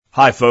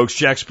Hi folks,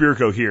 Jack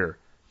Spirko here.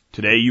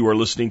 Today you are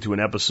listening to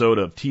an episode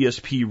of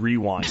TSP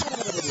Rewind.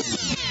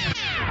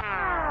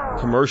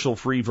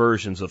 Commercial-free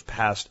versions of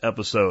past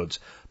episodes,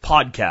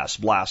 podcast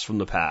blasts from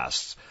the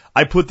past.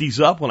 I put these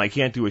up when I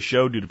can't do a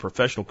show due to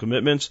professional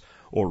commitments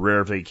or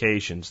rare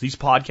vacations. These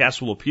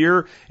podcasts will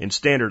appear in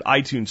standard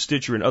iTunes,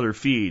 Stitcher, and other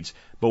feeds,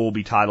 but will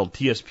be titled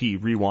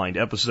TSP Rewind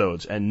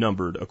episodes and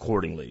numbered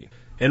accordingly.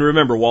 And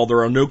remember, while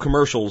there are no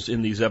commercials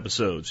in these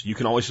episodes, you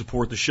can always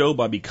support the show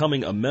by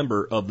becoming a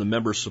member of the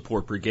Member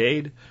Support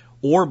Brigade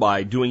or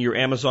by doing your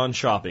Amazon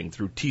shopping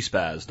through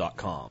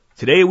tspaz.com.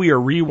 Today we are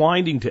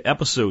rewinding to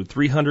episode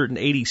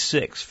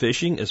 386,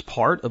 Fishing as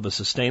Part of a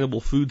Sustainable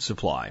Food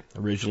Supply.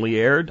 Originally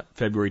aired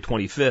February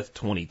 25th,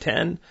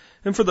 2010.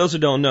 And for those who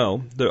don't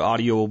know, the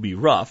audio will be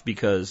rough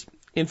because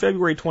in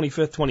February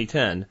 25th,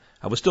 2010,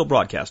 I was still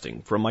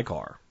broadcasting from my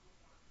car.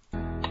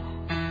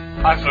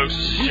 Hi folks,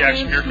 this is Jack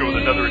Spirko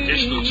with another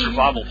edition of the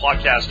Survival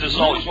Podcast. As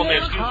always, one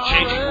man's view of the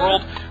changing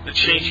world, the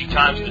changing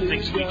times, and the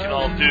things that we can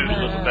all do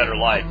to live a better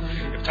life.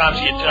 If times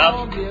get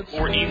tough,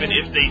 or even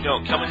if they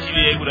don't, coming to you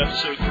today with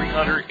episode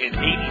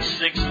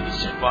 386 of the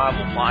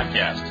Survival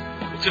Podcast.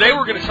 Well, today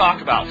we're going to talk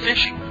about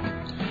fishing.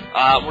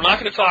 We're not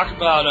going to talk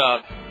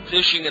about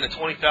fishing in a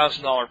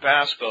 $20,000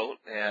 bass boat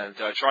and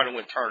trying to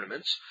win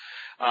tournaments.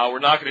 We're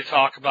not going to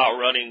talk about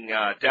running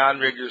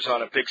downriggers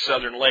on a big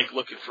southern lake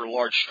looking for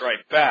large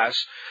striped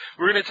bass.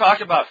 We're going to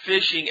talk about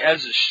fishing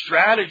as a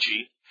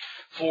strategy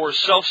for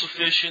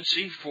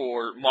self-sufficiency,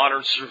 for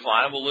modern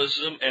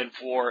survivalism, and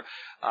for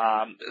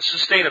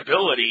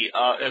sustainability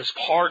as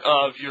part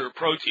of your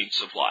protein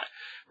supply.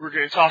 We're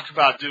going to talk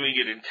about doing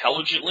it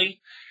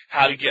intelligently,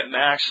 how to get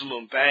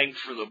maximum bang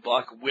for the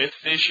buck with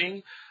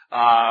fishing.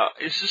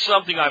 This is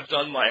something I've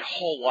done my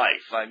whole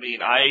life. I mean,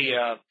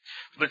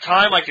 from the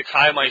time I could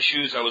tie my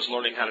shoes, I was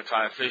learning how to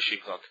tie a fishing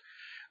hook.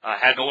 I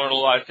had to learn a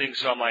lot of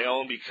things on my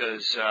own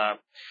because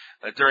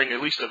during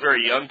at least a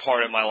very young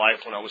part of my life,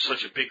 when I was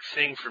such a big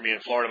thing for me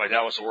in Florida, my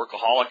dad was a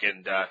workaholic,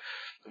 and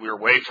we were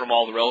away from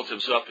all the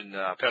relatives up in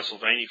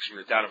Pennsylvania because we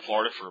were down in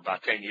Florida for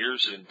about 10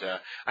 years, and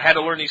I had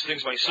to learn these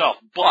things myself.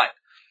 But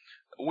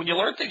when you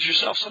learn things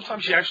yourself,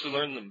 sometimes you actually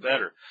learn them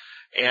better.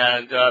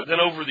 And then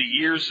over the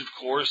years, of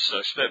course,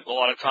 I spent a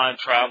lot of time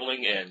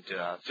traveling and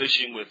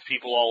fishing with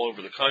people all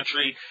over the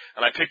country,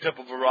 and I picked up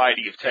a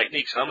variety of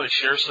techniques. I'm going to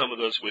share some of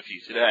those with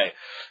you today.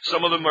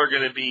 Some of them are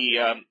going to be,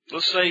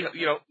 let's say,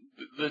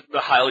 the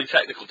highly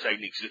technical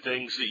techniques, the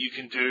things that you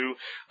can do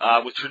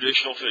with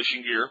traditional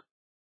fishing gear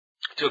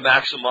to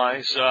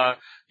maximize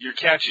your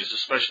catches,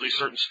 especially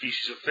certain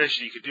species of fish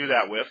that you could do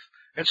that with.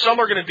 And some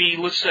are going to be,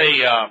 let's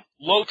say,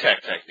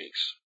 low-tech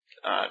techniques,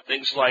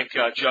 things like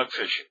jug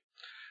fishing.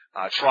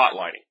 Trot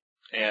lining,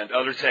 and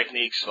other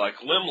techniques like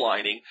limb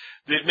lining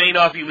that may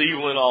not be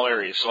legal in all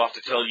areas. So I have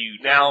to tell you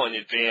now in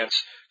advance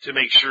to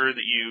make sure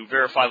that you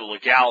verify the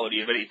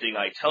legality of anything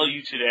I tell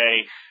you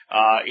today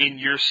in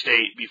your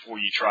state before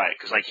you try it,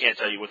 because I can't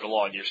tell you what the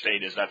law in your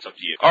state is. That's up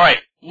to you. All right,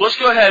 let's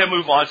go ahead and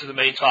move on to the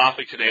main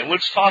topic today, and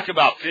let's talk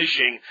about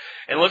fishing,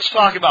 and let's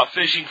talk about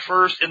fishing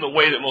first in the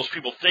way that most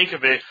people think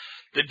of it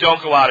that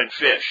don't go out and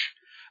fish.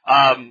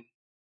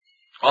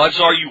 Odds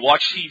are you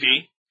watch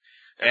TV.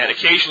 And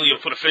occasionally you'll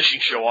put a fishing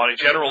show on, and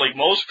generally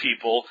most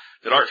people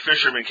that aren't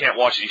fishermen can't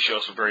watch these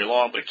shows for very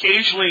long, but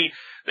occasionally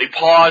they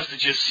pause to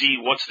just see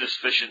what's this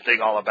fishing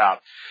thing all about.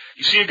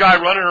 You see a guy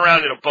running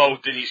around in a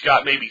boat that he's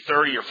got maybe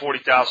 $30,000 or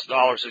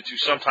 $40,000 into,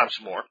 sometimes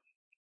more,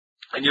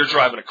 and you're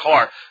driving a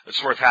car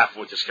that's worth half of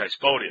what this guy's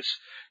boat is.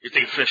 You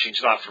think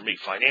fishing's not for me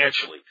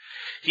financially.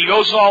 He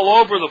goes all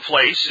over the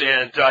place,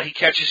 and he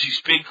catches these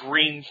big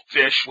green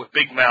fish with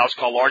big mouths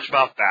called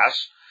largemouth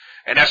bass.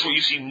 And that's what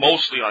you see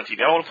mostly on TV.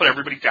 I don't want to put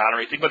everybody down or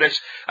anything, but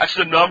that's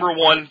the number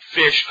one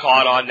fish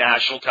caught on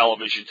national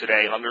television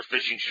today on their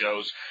fishing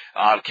shows,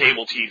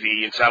 cable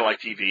TV and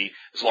satellite TV,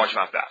 is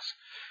largemouth bass.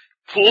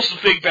 Pulls the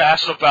big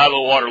bass up out of the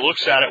water,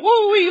 looks at it,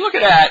 woo-wee, look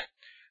at that,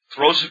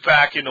 throws it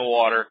back in the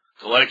water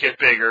to let it get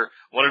bigger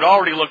when it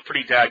already looked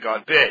pretty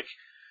daggone big.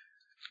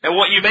 And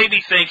what you may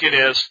be thinking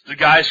is the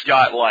guy's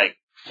got like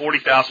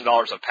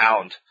 $40,000 a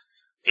pound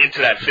into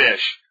that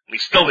fish, and he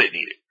still didn't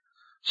eat it.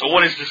 So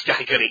what is this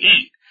guy going to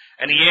eat?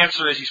 And the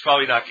answer is he's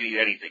probably not going to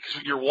eat anything. Because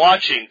what you're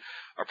watching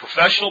are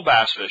professional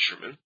bass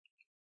fishermen.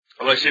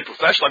 When I say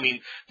professional, I mean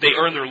they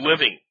earn their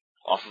living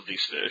off of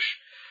these fish.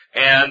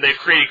 And they've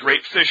created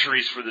great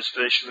fisheries for this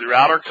fish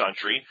throughout our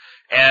country.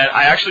 And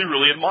I actually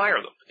really admire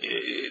them.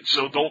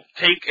 So don't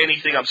take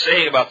anything I'm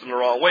saying about them the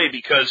wrong way,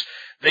 because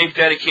they've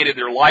dedicated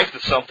their life to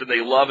something they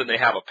love and they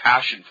have a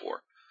passion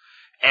for.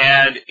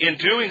 And in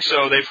doing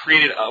so, they've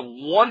created a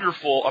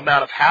wonderful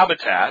amount of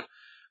habitat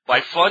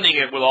by funding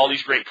it with all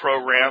these great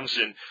programs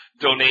and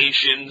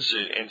donations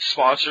and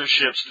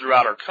sponsorships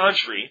throughout our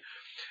country.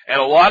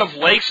 And a lot of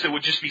lakes that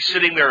would just be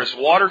sitting there as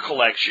water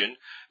collection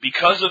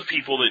because of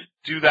people that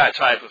do that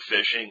type of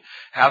fishing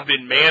have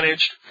been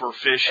managed for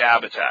fish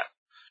habitat.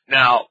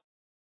 Now,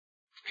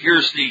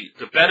 here's the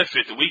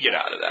benefit that we get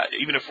out of that,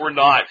 even if we're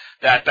not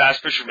that bass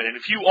fisherman. And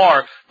if you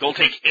are, don't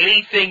take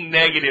anything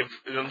negative,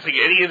 don't think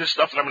any of the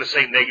stuff that I'm going to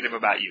say negative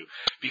about you.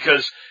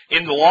 Because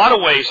in a lot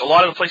of ways, a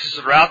lot of the places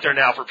that are out there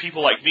now for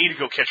people like me to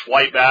go catch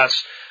white bass,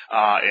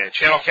 and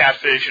channel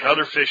catfish and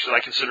other fish that I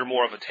consider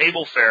more of a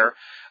table fare,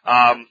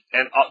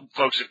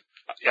 folks,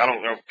 I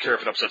don't care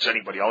if it upsets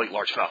anybody. I'll eat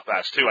largemouth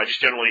bass too. I just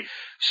generally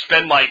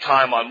spend my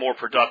time on more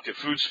productive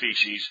food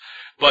species.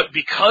 But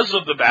because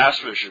of the bass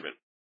fishermen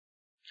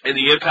and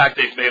the impact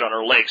they've made on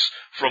our lakes,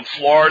 from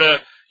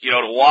Florida,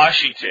 to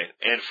Washington,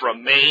 and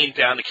from Maine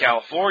down to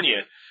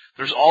California,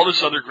 there's all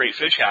this other great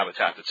fish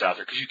habitat that's out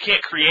there, because you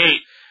can't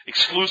create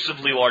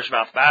exclusively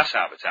largemouth bass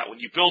habitat. When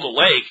you build a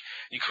lake,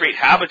 you create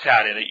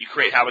habitat in it, you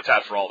create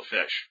habitat for all the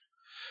fish.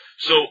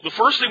 So the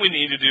first thing we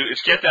need to do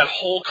is get that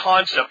whole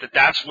concept that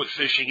that's what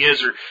fishing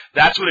is, or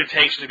that's what it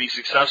takes to be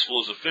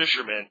successful as a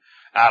fisherman,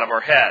 out of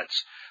our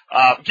heads.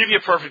 Give you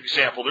a perfect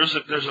example. There's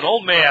an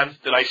old man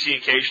that I see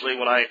occasionally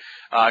when I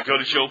go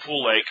to Joe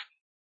Pool Lake.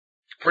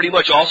 Pretty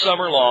much all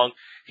summer long,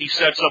 he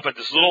sets up at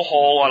this little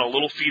hole on a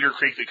little feeder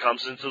creek that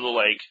comes into the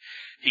lake.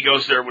 He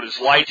goes there with his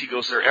lights. He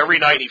goes there every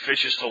night, and he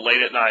fishes till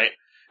late at night,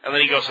 and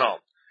then he goes home.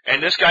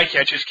 And this guy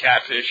catches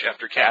catfish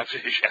after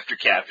catfish after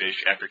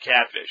catfish after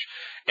catfish.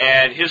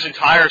 And his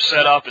entire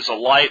setup is a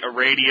light, a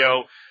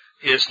radio,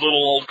 his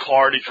little old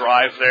car to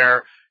drive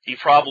there. He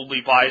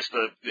probably buys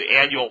the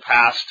annual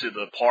pass to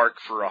the park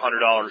for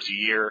 $100 a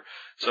year.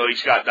 So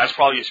that's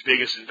probably his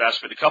biggest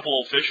investment, a couple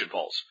old fishing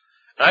poles.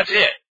 That's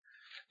it.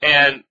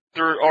 And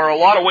there are a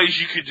lot of ways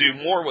you could do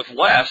more with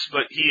less,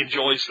 but he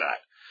enjoys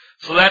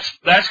that. So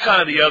that's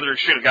kind of the other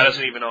extreme. The guy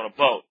doesn't even own a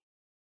boat.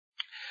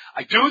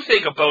 I do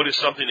think a boat is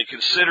something to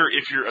consider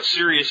if you're a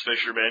serious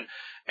fisherman,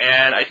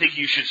 and I think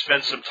you should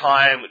spend some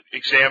time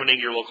examining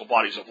your local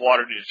bodies of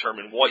water to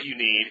determine what you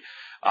need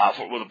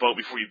with a boat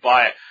before you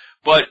buy it.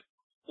 But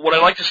what I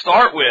like to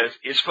start with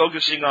is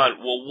focusing on,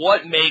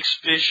 what makes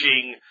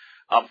fishing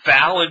a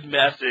valid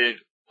method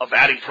of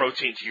adding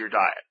protein to your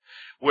diet,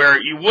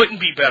 where you wouldn't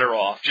be better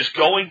off just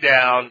going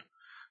down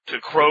to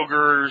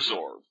Kroger's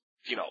or,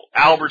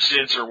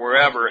 Albertsons or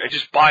wherever and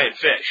just buying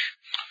fish.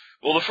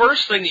 Well, the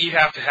first thing that you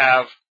have to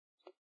have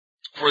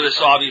for this,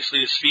 obviously,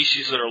 is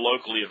species that are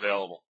locally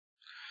available.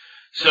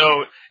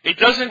 So it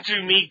doesn't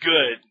do me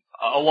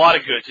a lot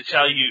of good, to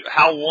tell you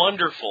how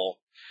wonderful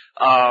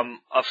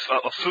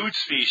a food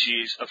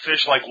species of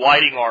fish like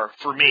whiting are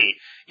for me,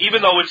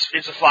 even though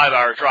it's a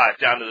 5-hour drive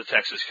down to the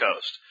Texas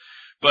coast.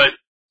 But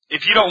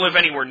if you don't live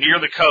anywhere near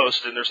the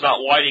coast and there's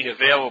not whiting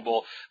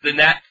available, then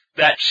that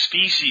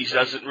species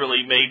doesn't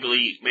really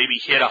maybe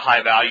hit a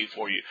high value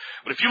for you.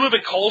 But if you live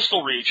in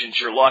coastal regions,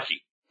 you're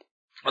lucky.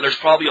 And there's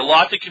probably a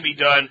lot that can be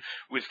done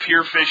with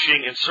pier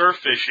fishing and surf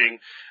fishing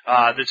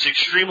that's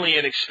extremely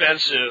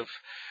inexpensive,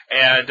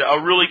 and a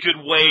really good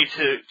way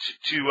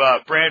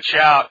to branch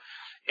out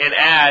and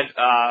add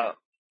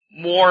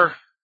more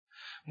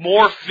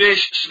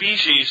fish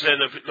species than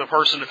the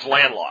person that's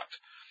landlocked.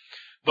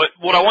 But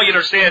what I want you to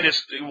understand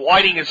is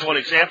whiting is one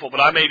example,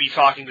 but I may be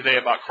talking today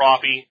about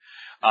crappie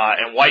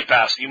and white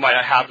bass. You might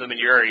have them in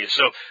your area.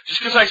 So just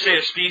because I say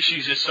a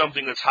species is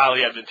something that's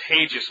highly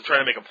advantageous, I'm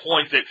trying to make a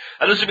point that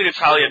doesn't mean it's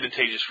highly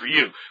advantageous for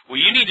you. What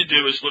you need to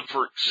do is look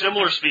for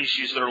similar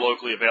species that are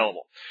locally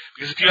available.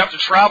 Because if you have to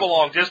travel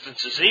long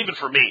distances, and even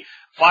for me,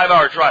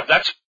 5-hour drive,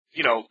 that's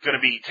going to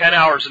be 10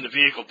 hours in the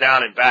vehicle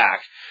down and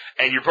back,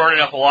 and you're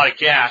burning up a lot of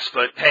gas.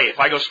 But hey, if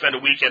I go spend a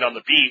weekend on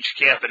the beach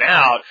camping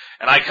out,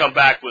 and I come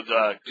back with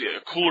a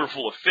cooler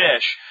full of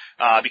fish,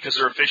 because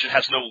they're a fish that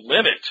has no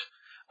limit,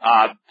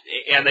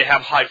 and they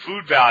have high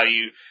food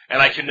value,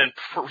 and I can then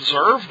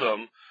preserve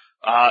them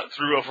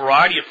through a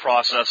variety of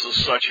processes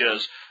such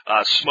as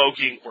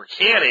smoking or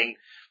canning,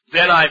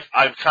 then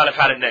I've kind of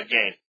had a net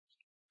gain.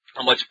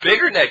 A much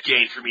bigger net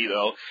gain for me,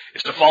 though,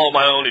 is to follow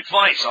my own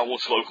advice on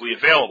what's locally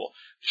available.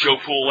 Joe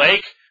Pool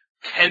Lake,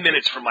 10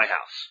 minutes from my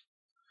house.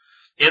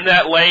 In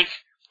that lake,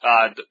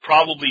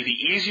 probably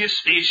the easiest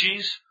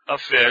species of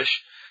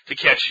fish to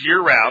catch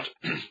year-round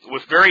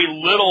with very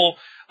little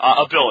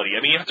ability.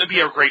 I mean, you have to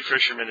be a great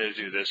fisherman to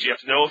do this. You have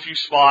to know a few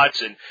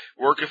spots and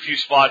work a few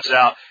spots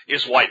out,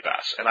 is white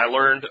bass. And I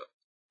learned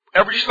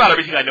just about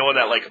everything I know in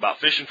that lake about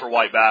fishing for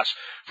white bass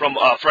from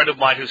a friend of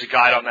mine who's a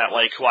guide on that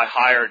lake who I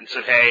hired and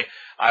said, hey,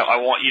 I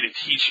want you to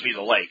teach me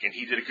the lake. And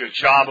he did a good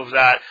job of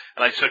that,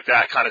 and I took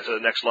that kind of to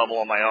the next level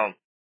on my own.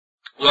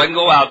 Well, I can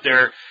go out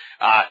there,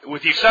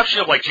 with the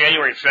exception of like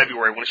January and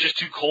February, when it's just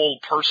too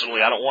cold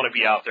personally, I don't want to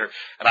be out there,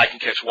 and I can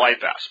catch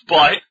white bass.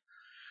 But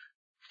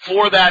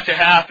for that to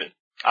happen,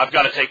 I've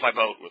got to take my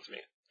boat with me.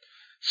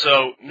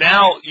 So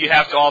now you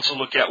have to also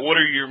look at what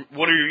are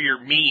your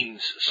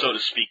means, so to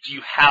speak. Do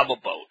you have a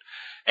boat?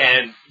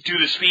 And do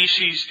the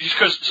species,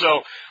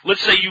 so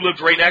let's say you lived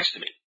right next to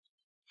me,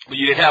 but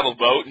you didn't have a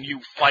boat and you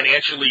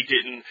financially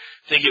didn't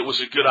think it was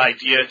a good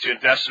idea to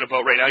invest in a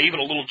boat right now, even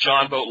a little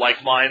John boat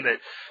like mine that,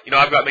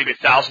 I've got maybe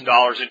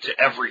 $1,000 into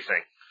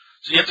everything.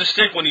 So you have to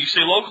stick, when you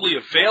say locally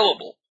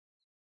available,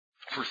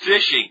 for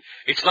fishing,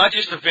 it's not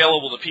just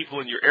available to people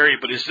in your area,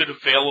 but is it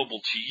available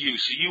to you?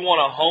 So you want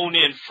to hone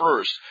in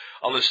first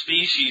on the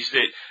species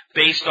that,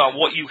 based on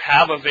what you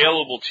have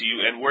available to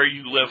you and where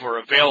you live, are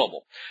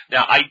available.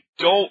 Now, I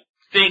don't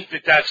think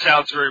that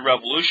sounds very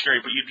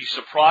revolutionary, but you'd be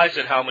surprised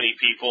at how many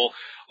people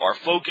are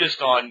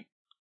focused on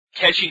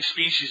catching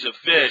species of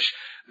fish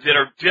that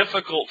are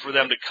difficult for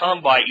them to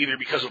come by, either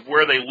because of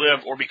where they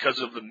live or because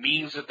of the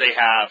means that they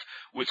have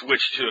with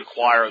which to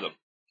acquire them.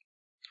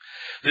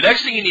 The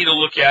next thing you need to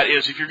look at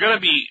is, if you're going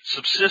to be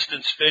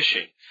subsistence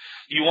fishing,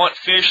 you want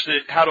fish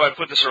that, how do I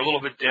put this, are a little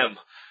bit dim.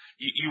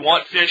 You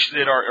want fish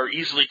that are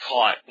easily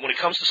caught. When it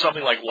comes to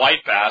something like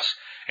white bass,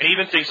 and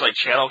even things like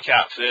channel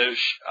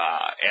catfish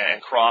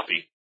and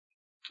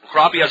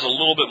crappie has a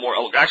little bit more,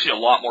 actually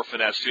a lot more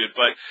finesse to it,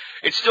 but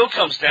it still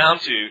comes down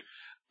to,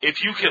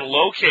 if you can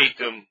locate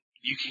them,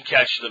 you can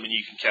catch them, and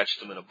you can catch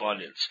them in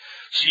abundance.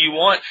 So you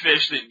want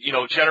fish that,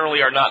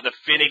 generally are not the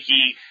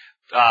finicky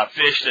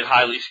fish that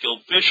highly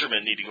skilled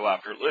fishermen need to go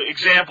after.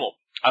 Example,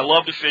 I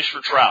love to fish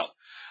for trout,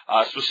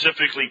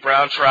 specifically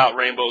brown trout,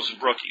 rainbows, and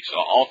brookies,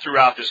 all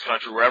throughout this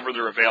country, wherever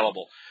they're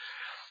available.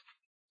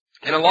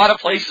 In a lot of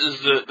places,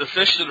 the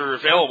fish that are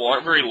available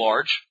aren't very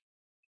large,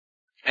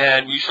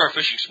 and when you start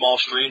fishing small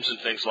streams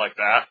and things like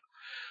that,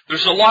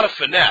 there's a lot of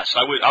finesse.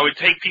 I would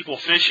take people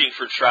fishing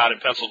for trout in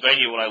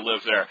Pennsylvania when I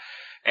lived there,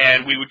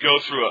 and we would go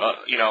through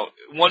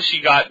once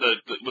you got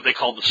what they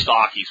call the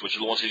stockies, which are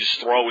the ones they just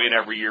throw in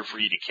every year for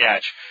you to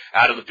catch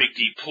out of the big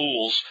deep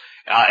pools.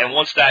 And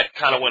once that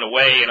kind of went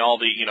away and all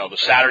the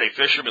Saturday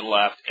fishermen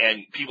left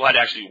and people had to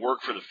actually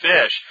work for the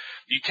fish,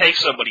 you take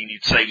somebody and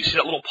you'd say, you see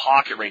that little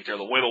pocket right there,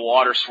 the way the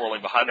water's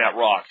swirling behind that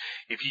rock,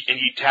 and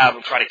you'd have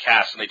them try to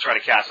cast, and they try to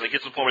cast, and they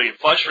get to the point where they get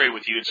frustrated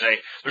with you and say,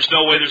 there's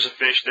no way there's a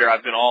fish there,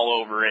 I've been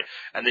all over it.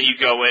 And then you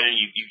go in and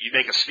you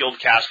make a skilled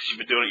cast because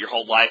you've been doing it your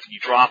whole life, and you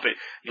drop it,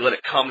 you let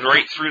it come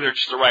right through there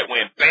just the right way,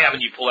 and bam,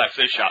 and you pull that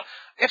fish out.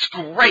 It's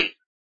great.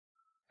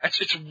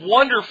 It's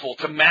wonderful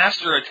to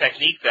master a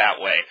technique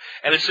that way,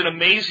 and it's an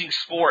amazing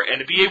sport, and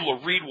to be able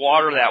to read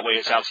water that way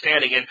is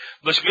outstanding. And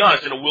let's be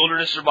honest, in a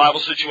wilderness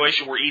survival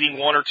situation where eating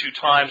 1 or 2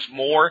 times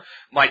more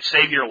might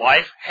save your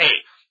life, hey,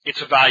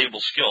 it's a valuable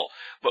skill.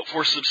 But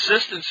for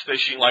subsistence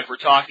fishing like we're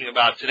talking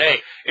about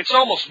today, it's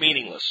almost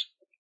meaningless,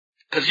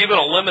 because even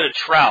a limited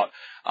trout,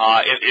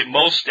 in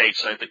most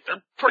states, I think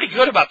they're pretty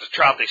good about the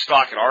trout they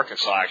stock in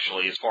Arkansas,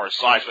 actually, as far as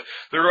size. But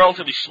they're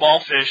relatively small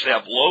fish. They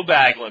have low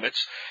bag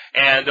limits,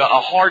 and a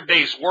hard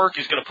day's work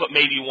is going to put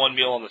maybe 1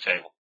 meal on the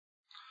table.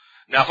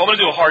 Now, if I'm going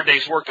to do a hard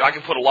day's work, I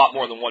can put a lot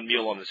more than 1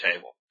 meal on the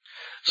table.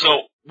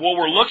 So what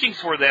we're looking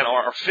for then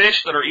are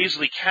fish that are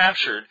easily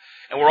captured,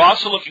 and we're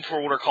also looking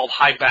for what are called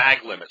high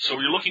bag limits. So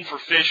you're looking for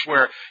fish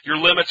where your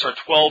limits are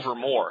 12 or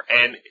more,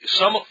 and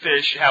some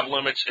fish have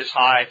limits as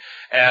high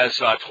as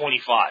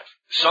 25.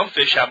 Some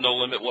fish have no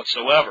limit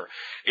whatsoever.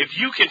 If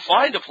you can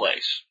find a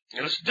place,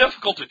 and it's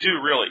difficult to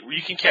do really, where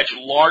you can catch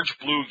large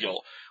bluegill,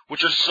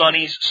 which are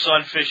sunnies,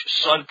 sunfish,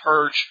 sun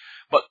perch,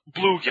 but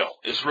bluegill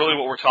is really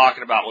what we're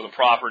talking about with a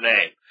proper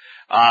name.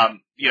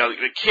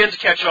 The kids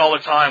catch it all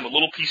the time with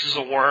little pieces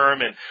of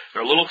worm, and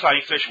they're little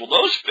tiny fish. Well,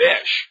 those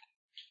fish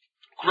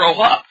grow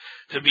up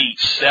to be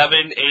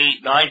 7,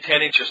 8, 9,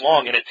 10 inches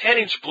long, and a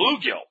 10-inch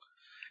bluegill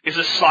is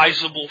a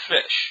sizable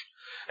fish.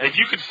 And if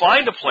you could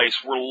find a place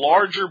where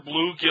larger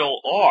bluegill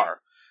are,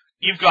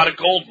 you've got a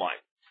gold mine.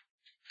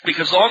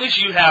 Because as long as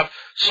you have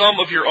some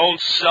of your own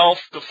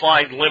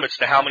self-defined limits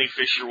to how many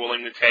fish you're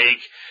willing to take,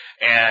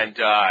 and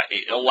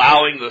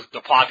allowing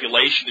the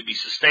population to be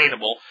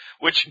sustainable,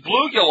 which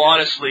bluegill,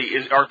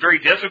 honestly, are very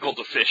difficult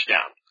to fish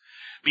down.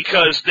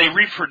 Because they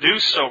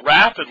reproduce so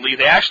rapidly,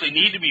 they actually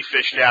need to be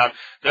fished down.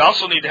 They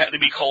also need to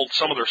be culled.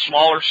 Some of their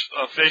smaller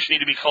fish need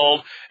to be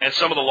culled, and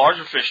some of the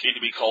larger fish need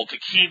to be culled to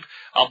keep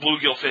a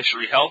bluegill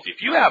fishery healthy.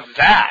 If you have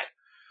that,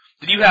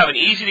 then you have an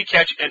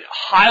easy-to-catch and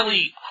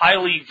highly,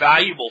 highly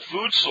valuable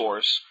food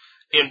source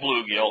in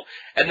bluegill.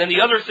 And then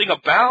the other thing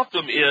about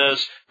them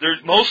is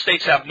most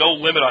states have no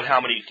limit on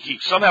how many you can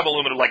keep. Some have a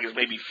limit of like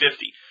maybe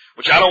 50,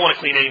 which I don't want to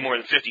clean any more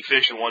than 50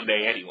 fish in one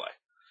day anyway.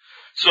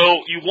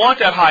 So you want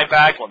that high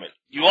bag limit.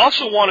 You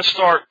also want to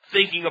start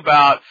thinking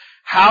about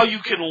how you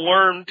can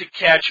learn to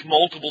catch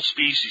multiple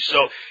species.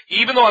 So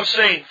even though I'm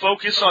saying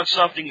focus on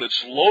something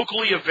that's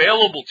locally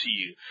available to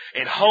you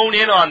and hone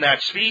in on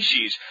that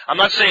species, I'm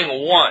not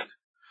saying one.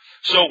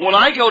 So when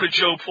I go to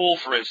Joe Pool,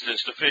 for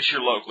instance, to fish here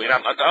locally, and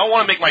I don't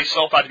want to make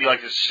myself out to be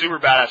like this super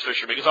badass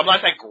fisherman because I'm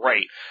not that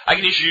great. I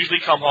can just usually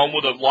come home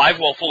with a live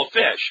well full of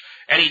fish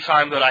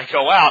anytime that I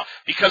go out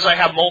because I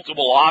have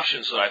multiple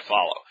options that I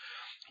follow.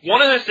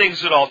 One of the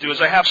things that I'll do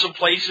is I have some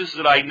places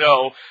that I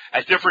know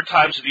at different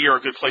times of the year are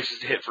good places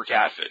to hit for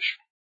catfish.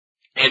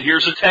 And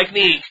here's a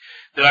technique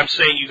that I'm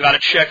saying you got to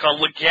check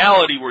on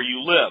legality where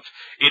you live.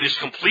 It is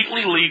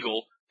completely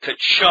legal to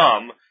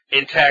chum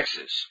in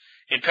Texas.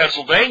 In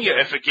Pennsylvania,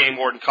 if a game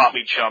warden caught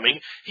me chumming,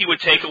 he would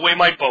take away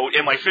my boat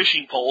and my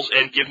fishing poles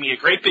and give me a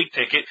great big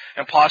ticket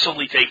and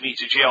possibly take me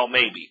to jail,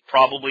 maybe.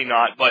 Probably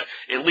not, but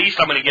at least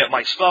I'm going to get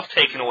my stuff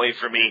taken away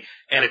from me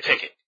and a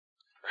ticket.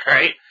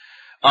 Right?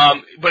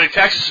 But in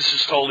Texas, this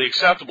is totally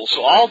acceptable.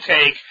 So I'll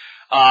take,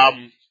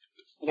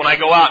 when I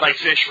go out and I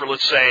fish for,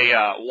 let's say,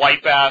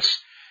 white bass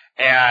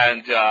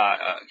and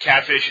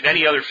catfish and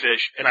any other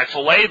fish, and I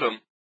fillet them,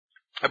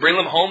 I bring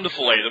them home to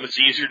fillet them. It's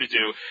easier to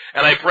do.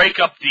 And I break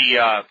up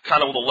the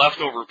kind of the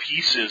leftover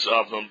pieces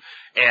of them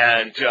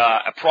and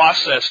I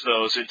process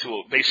those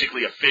into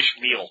basically a fish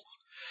meal.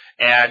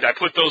 And I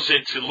put those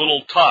into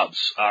little tubs,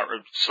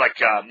 it's like,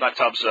 not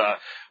tubs,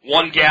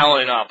 1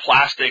 gallon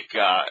plastic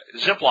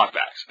Ziploc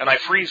bags, and I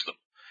freeze them.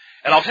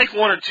 And I'll take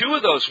 1 or 2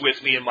 of those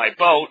with me in my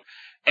boat,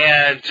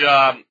 and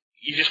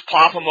you just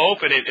pop them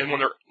open, and when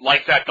they're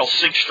like that, they'll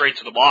sink straight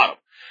to the bottom,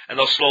 and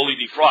they'll slowly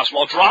defrost.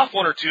 Well, I'll drop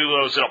 1 or 2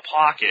 of those in a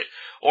pocket,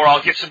 or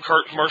I'll get some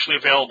commercially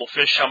available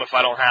fish chum if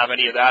I don't have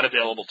any of that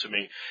available to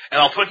me,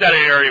 and I'll put that in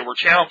an area where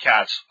channel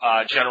cats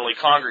generally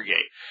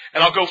congregate.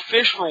 And I'll go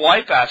fish for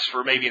white bass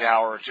for maybe an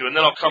hour or 2, and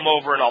then I'll come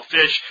over and I'll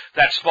fish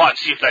that spot and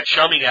see if that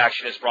chumming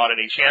action has brought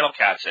any channel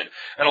cats in.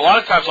 And a lot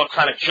of times I'll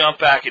kind of jump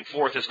back and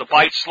forth. As the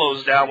bite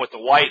slows down with the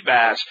white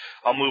bass,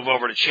 I'll move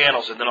over to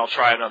channels, and then I'll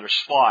try another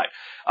spot.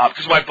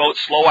 Because my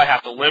boat's slow, I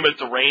have to limit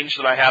the range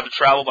that I have to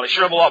travel, but I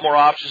sure have a lot more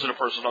options than a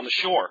person on the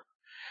shore.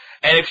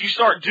 And if you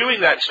start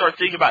doing that and start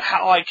thinking about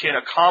how I can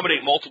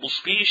accommodate multiple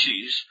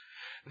species,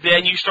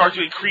 then you start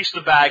to increase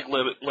the bag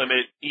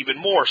limit even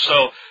more.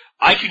 So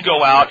I can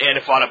go out, and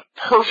if on a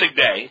perfect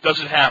day, it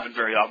doesn't happen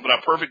very often, but on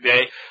a perfect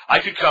day, I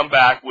could come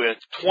back with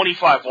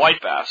 25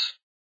 white bass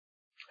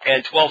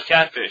and 12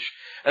 catfish,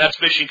 and that's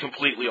fishing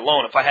completely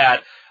alone. If I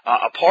had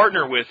a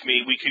partner with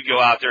me, we could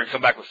go out there and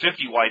come back with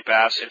 50 white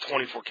bass and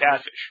 24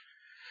 catfish.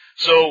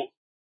 So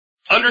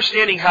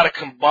understanding how to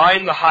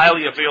combine the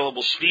highly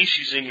available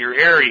species in your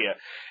area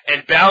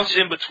and bounce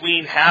in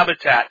between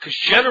habitat, because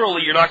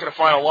generally you're not going to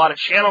find a lot of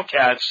channel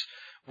cats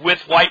with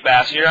white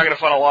bass, and you're not going to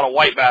find a lot of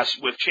white bass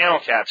with channel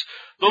cats.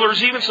 Though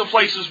there's even some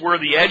places where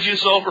the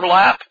edges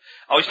overlap.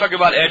 I always talk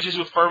about edges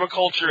with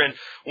permaculture, and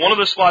one of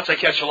the spots I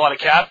catch a lot of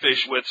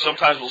catfish with,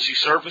 sometimes we'll see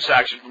surface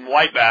action from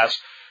white bass,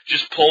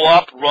 just pull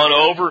up, run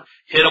over,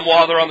 hit them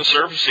while they're on the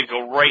surface, and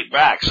go right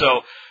back.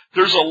 So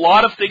there's a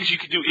lot of things you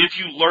can do if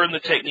you learn the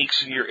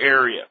techniques in your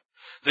area.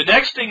 The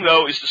next thing,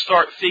 though, is to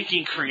start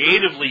thinking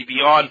creatively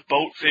beyond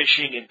boat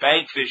fishing and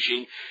bank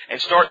fishing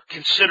and start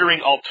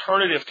considering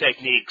alternative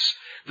techniques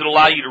that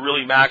allow you to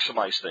really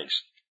maximize things.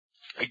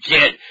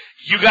 Again,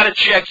 you got to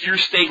check your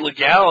state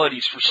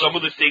legalities for some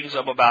of the things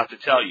I'm about to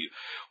tell you.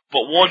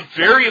 But one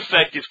very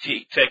effective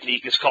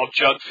technique is called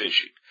jug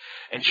fishing.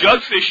 And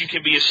jug fishing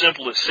can be as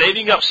simple as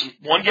saving up some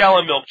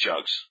 1-gallon milk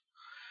jugs,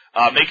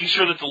 making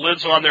sure that the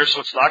lid's on there so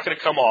it's not going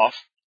to come off.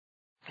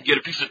 Get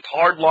a piece of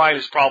tarred line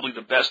is probably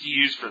the best to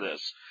use for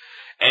this,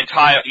 and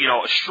tie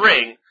a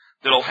string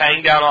that'll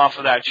hang down off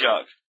of that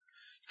jug.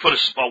 Put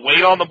a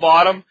weight on the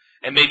bottom,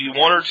 and maybe 1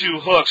 or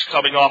 2 hooks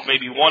coming off,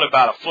 maybe one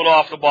about 1 foot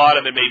off the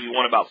bottom, and maybe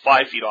one about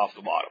 5 feet off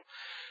the bottom.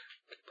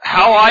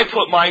 How I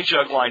put my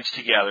jug lines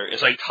together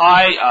is I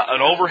tie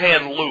an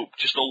overhand loop,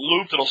 just a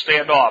loop that'll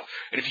stand off.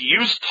 And if you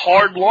use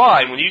tarred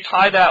line, when you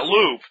tie that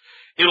loop,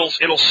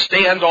 it'll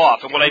stand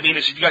off. And what I mean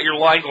is if you got your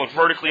line going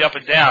vertically up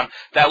and down,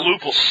 that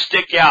loop will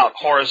stick out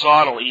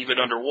horizontally even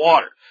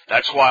underwater.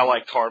 That's why I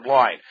like tarred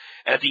line.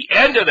 And at the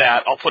end of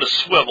that, I'll put a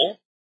swivel.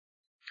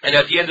 And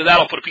at the end of that,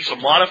 I'll put a piece of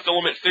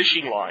monofilament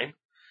fishing line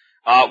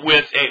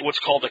with what's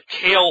called a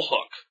kale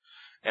hook.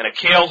 And a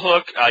kale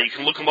hook, you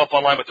can look them up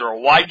online, but they're a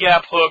wide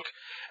gap hook.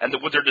 And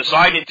what they're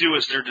designed to do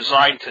is they're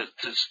designed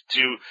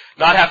to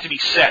not have to be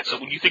set. So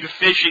when you think of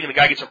fishing and the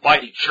guy gets a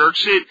bite, he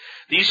jerks it.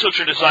 These hooks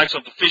are designed so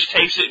if the fish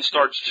takes it and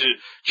starts to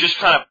just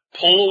kind of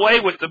pull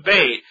away with the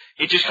bait,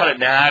 it just kind of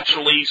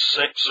naturally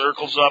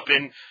circles up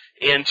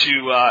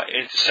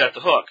into set the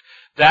hook.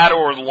 That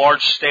or the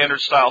large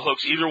standard style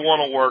hooks, either one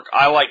will work.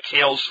 I like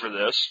Kales for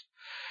this.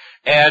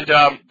 And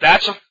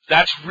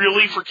that's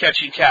really for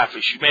catching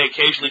catfish. You may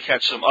occasionally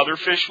catch some other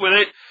fish with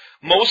it.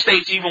 Most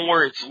states, even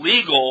where it's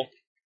legal,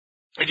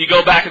 if you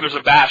go back and there's a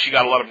bass, you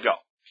got to let them go.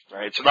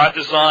 Right? It's not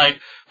designed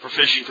for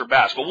fishing for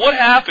bass. But what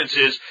happens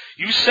is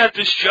you set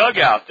this jug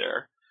out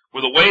there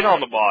with a weight on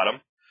the bottom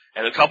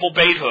and a couple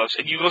bait hooks,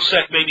 and you go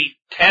set maybe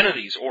 10 of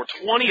these or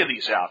 20 of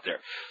these out there.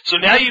 So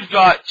now you've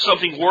got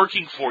something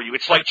working for you.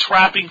 It's like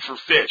trapping for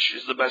fish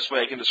is the best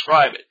way I can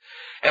describe it.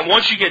 And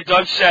once you get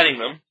done setting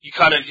them, you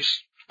kind of just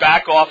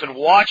back off and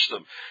watch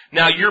them.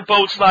 Now, your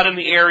boat's not in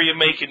the area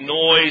making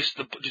noise.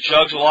 The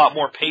jug's a lot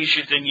more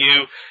patient than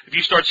you. If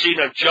you start seeing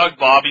a jug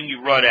bobbing,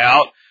 you run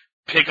out,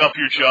 pick up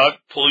your jug,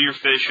 pull your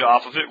fish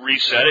off of it,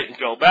 reset it, and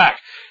go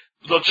back.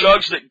 The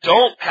jugs that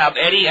don't have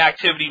any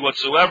activity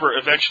whatsoever,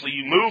 eventually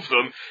you move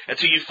them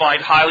until you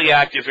find highly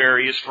active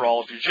areas for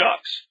all of your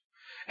jugs.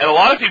 And a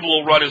lot of people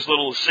will run as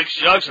little as 6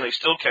 jugs, and they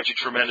still catch a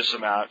tremendous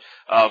amount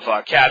of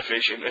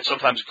catfish, and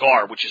sometimes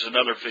gar, which is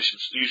another fish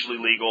that's usually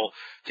legal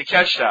to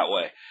catch that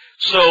way.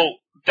 So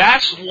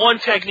that's one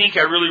technique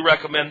I really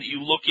recommend that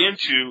you look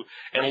into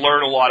and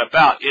learn a lot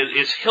about.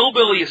 As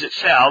hillbilly as it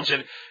sounds,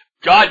 and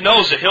God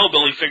knows a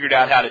hillbilly figured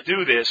out how to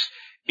do this,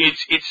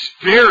 it's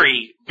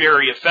very,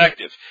 very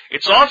effective.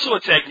 It's also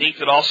a technique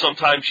that I'll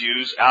sometimes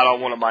use out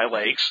on one of my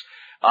lakes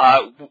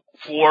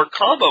for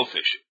combo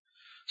fishing.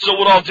 So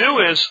what I'll do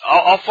is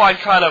I'll find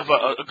kind of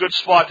a good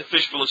spot to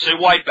fish for, let's say,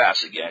 white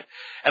bass again.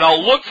 And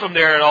I'll look from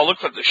there, and I'll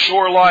look at the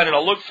shoreline, and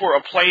I'll look for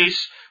a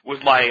place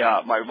with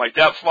my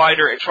depth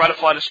finder and try to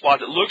find a spot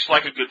that looks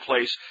like a good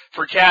place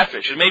for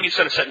catfish. And maybe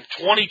instead of setting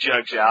 20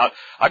 jugs out,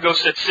 I go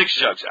set 6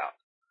 jugs out.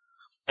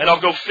 And I'll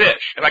go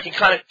fish. And I can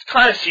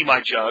kind of see my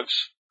jugs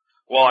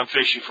while I'm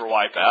fishing for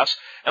white bass.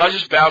 And I'll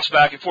just bounce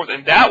back and forth.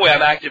 And that way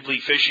I'm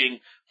actively fishing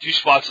 2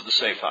 spots at the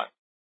same time.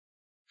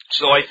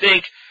 So I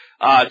think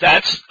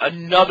that's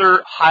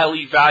another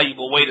highly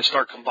valuable way to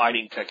start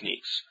combining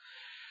techniques.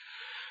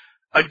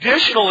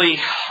 Additionally,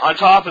 on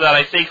top of that,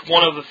 I think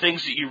one of the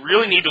things that you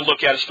really need to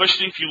look at,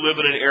 especially if you live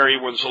in an area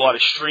where there's a lot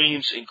of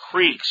streams and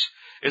creeks,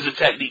 is a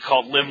technique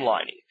called limb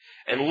lining.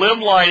 And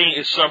limb lining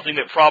is something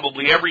that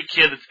probably every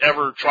kid that's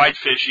ever tried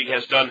fishing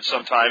has done at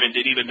some time and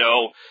didn't even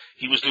know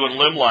he was doing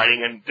limb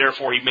lining, and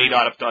therefore he may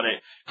not have done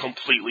it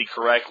completely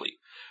correctly.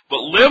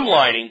 But limb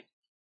lining,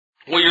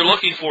 what you're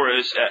looking for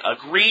is a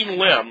green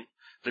limb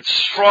that's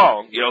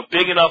strong,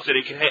 big enough that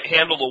it can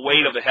handle the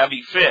weight of a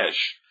heavy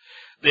fish,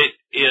 that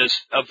is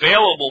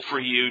available for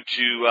you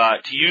to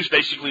use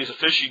basically as a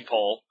fishing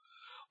pole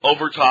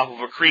over top of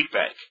a creek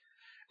bank.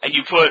 And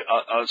you put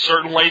a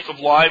certain length of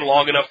line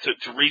long enough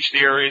to reach the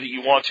area that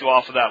you want to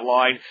off of that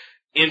line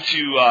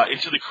into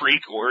the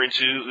creek or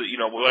into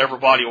whatever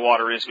body of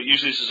water it is. But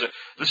usually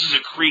this is a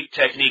creek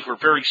technique or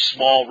very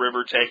small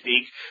river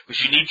technique,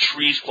 because you need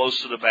trees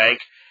close to the bank.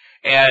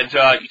 And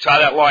you tie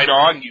that line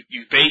on,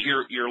 you bait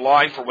your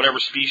line for whatever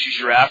species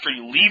you're after,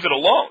 you leave it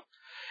alone.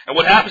 And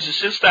what happens is,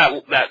 since that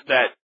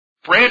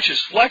branch is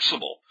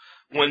flexible,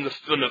 when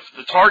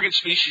the target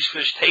species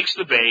fish takes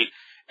the bait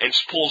and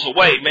pulls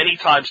away, many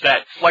times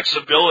that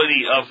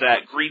flexibility of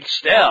that green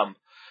stem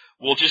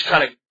will just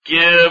kind of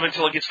give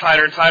until it gets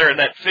tighter and tighter, and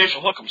that fish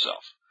will hook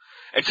himself.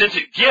 And since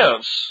it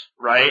gives,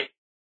 right,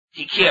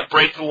 he can't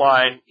break the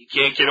line, he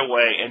can't get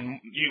away, and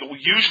you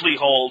usually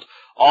hold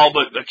all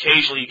but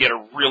occasionally you get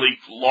a really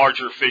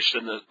larger fish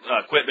than the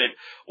equipment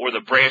or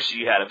the branch that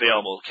you had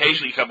available.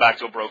 Occasionally you come back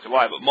to a broken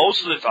line, but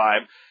most of the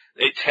time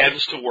it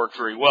tends to work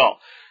very well.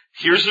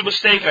 Here's the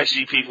mistake I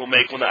see people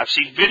make when I've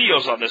seen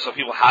videos on this of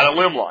people how to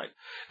limb line.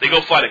 They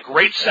go find a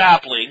great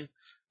sapling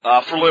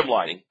for limb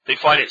lining. They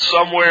find it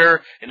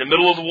somewhere in the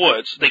middle of the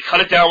woods. They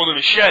cut it down with a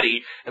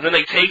machete, and then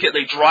they take it,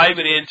 they drive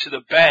it into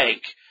the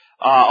bank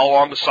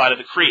along the side of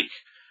the creek,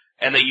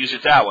 and they use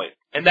it that way.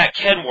 And that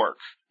can work.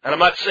 And I'm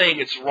not saying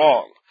it's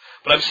wrong,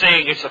 but I'm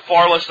saying it's a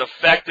far less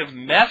effective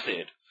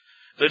method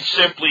than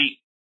simply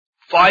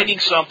finding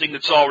something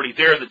that's already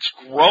there that's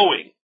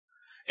growing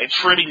and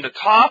trimming the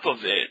top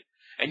of it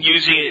and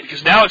using it,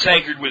 because now it's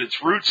anchored with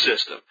its root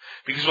system.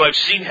 Because what I've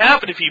seen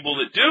happen to people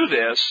that do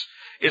this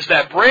is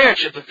that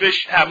branch, if the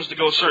fish happens to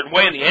go a certain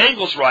way and the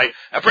angle's right,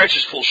 that branch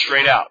just pulls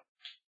straight out.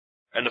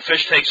 And the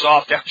fish takes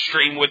off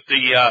downstream with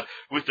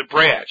the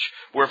branch.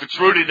 Where if it's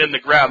rooted in the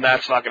ground,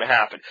 that's not going to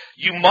happen.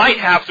 You might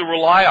have to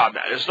rely on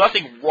that. There's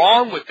nothing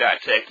wrong with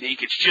that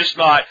technique. It's just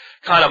not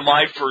kind of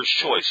my first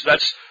choice.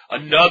 That's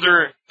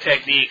another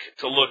technique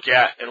to look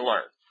at and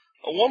learn.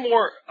 One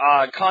more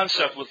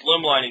concept with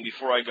limb lining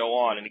before I go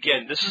on. And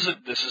again, this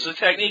is a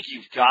technique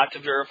you've got to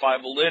verify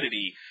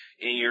validity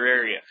in your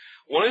area.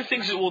 One of the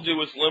things that we'll do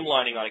with limb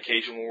lining on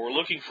occasion when we're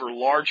looking for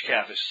large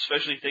catfish,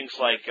 especially things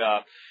like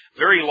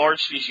very large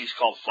species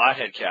called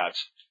flathead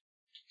cats,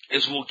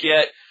 is we'll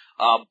get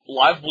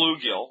live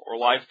bluegill or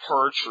live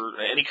perch or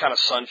any kind of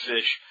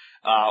sunfish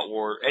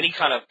or any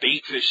kind of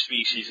baitfish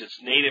species that's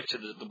native to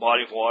the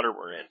body of water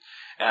we're in.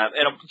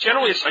 And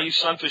generally I use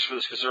sunfish for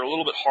this because they're a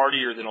little bit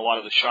hardier than a lot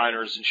of the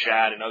shiners and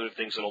shad and other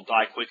things that'll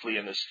die quickly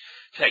in this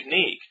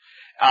technique.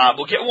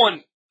 We'll get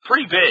one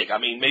pretty big,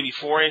 maybe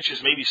 4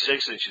 inches, maybe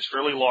 6 inches,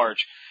 fairly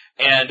large.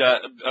 And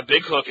a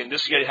big hook, and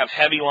this is going to have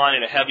heavy line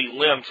and a heavy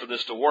limb for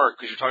this to work,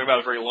 because you're talking about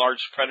a very large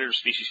predator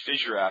species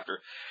fish you're after.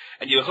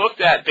 And you hook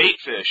that bait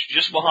fish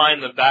just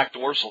behind the back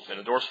dorsal fin.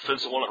 The dorsal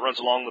fin's the one that runs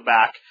along the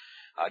back,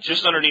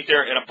 just underneath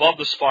there and above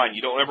the spine.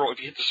 You don't ever, if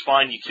you hit the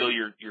spine, you kill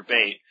your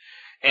bait.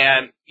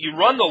 And you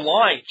run the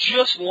line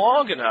just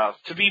long enough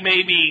to be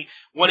maybe,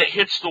 when it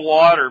hits the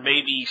water,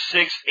 maybe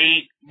 6,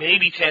 8,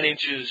 maybe 10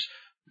 inches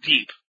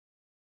deep.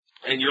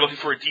 And you're looking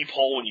for a deep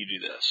hole when you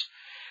do this.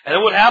 And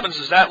then what happens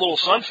is that little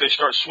sunfish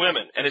starts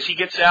swimming, and as he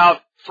gets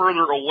out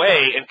further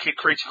away and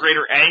creates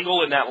greater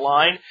angle in that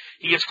line,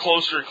 he gets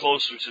closer and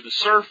closer to the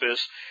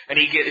surface, and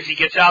as he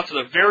gets out to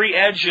the very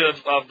edge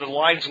of the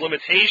line's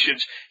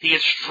limitations, he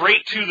gets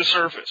straight to the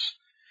surface.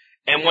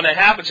 And when that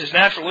happens, his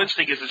natural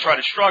instinct is to try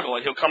to struggle,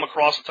 and he'll come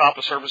across the top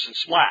of the surface and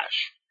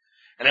splash.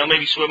 And he'll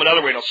maybe swim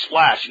another way and he'll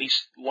splash, and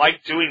he's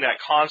like doing that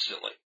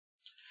constantly.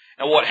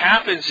 And what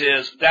happens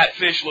is that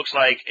fish looks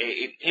like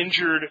an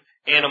injured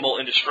animal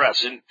in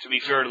distress. And to be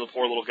fair to the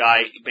poor little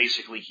guy,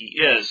 basically he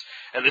is.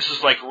 And this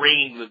is like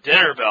ringing the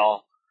dinner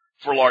bell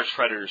for large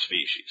predator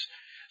species.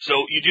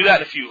 So you do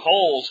that in a few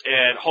holes,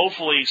 and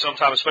hopefully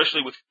sometime,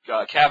 especially with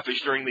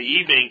catfish during the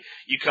evening,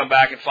 you come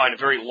back and find a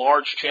very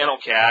large channel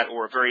cat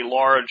or a very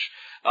large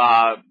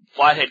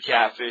flathead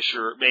catfish,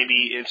 or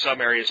maybe in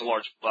some areas a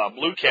large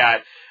blue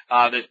cat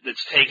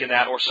that's taken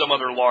that, or some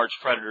other large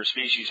predator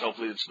species,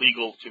 hopefully that's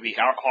legal to be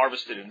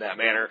harvested in that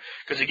manner.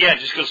 Because again,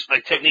 just because a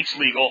technique's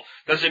legal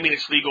doesn't mean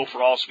it's legal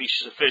for all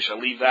species of fish. I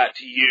leave that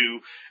to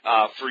you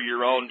for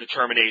your own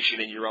determination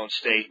in your own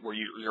state where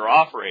you're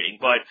operating.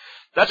 But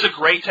that's a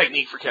great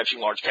technique for catching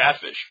large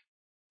catfish.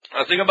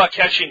 Think about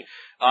catching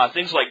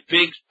things like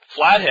big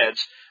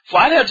flatheads.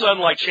 Flatheads,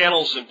 unlike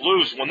channels and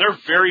blues, when they're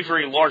very,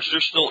 very large,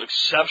 they're still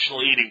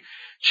exceptional eating.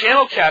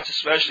 Channel cats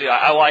especially,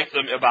 I like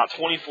them about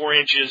 24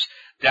 inches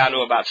down to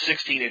about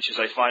 16 inches.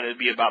 I find it to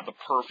be about the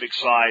perfect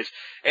size.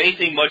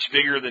 Anything much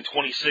bigger than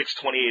 26,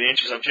 28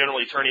 inches, I'm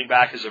generally turning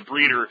back as a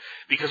breeder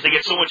because they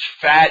get so much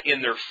fat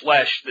in their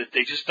flesh that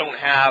they just don't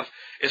have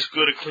as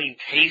good a clean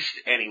taste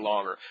any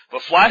longer.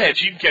 But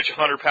flatheads, you can catch a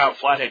 100-pound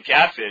flathead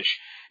catfish,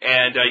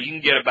 and you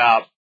can get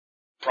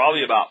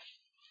probably about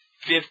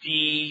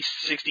 50,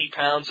 60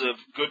 pounds of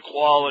good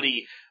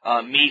quality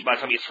meat by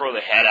the time you throw the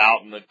head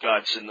out and the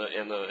guts and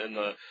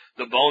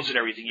the bones and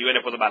everything. You end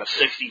up with about a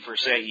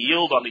 60%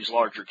 yield on these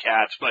larger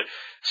cats. But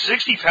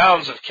 60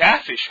 pounds of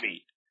catfish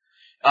meat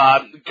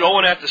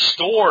going at the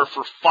store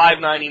for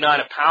 $5.99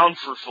 a pound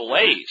for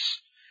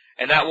fillets,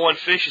 and that one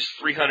fish is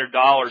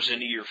 $300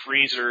 into your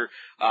freezer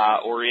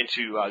or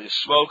into the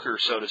smoker,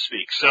 so to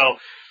speak. So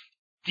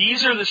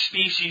these are the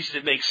species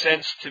that make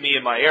sense to me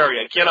in my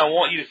area. Again, I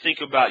want you to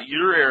think about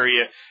your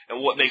area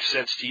and what makes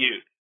sense to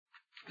you.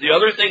 The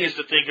other thing is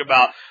to think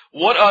about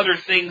what other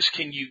things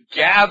can you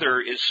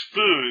gather as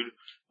food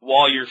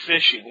while you're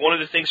fishing. One of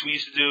the things we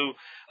used to do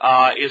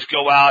is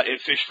go out and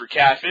fish for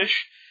catfish.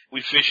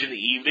 We'd fish in the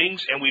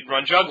evenings, and we'd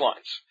run jug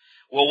lines.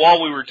 Well,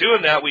 while we were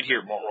doing that, we'd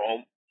hear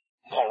morom,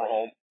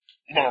 morom,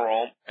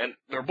 morom, and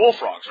they're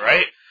bullfrogs,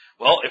 right?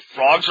 Well, if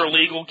frogs are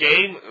legal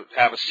game,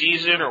 have a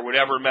season or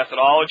whatever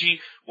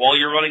methodology, while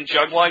you're running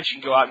jug lines,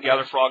 you can go out and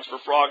gather frogs for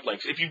frog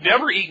legs. If you've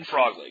never eaten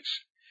frog legs,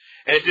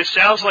 and if this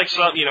sounds like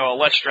some, a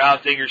Les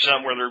Stroud thing or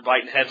something where they're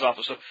biting heads off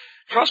of stuff,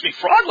 trust me,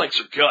 frog legs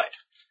are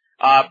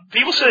good.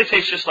 People say they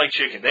taste just like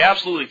chicken. They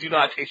absolutely do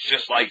not taste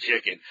just like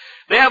chicken.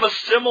 They have a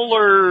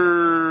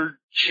similar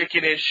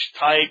chickenish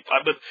type,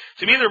 but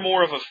to me they're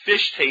more of a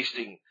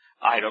fish-tasting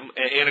item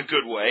in a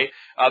good way.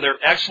 They're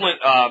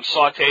excellent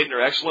sautéed and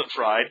they're excellent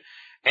fried.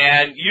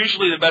 And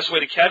usually the best way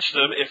to catch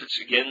them, if it's,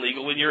 again,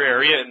 legal in your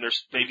area, and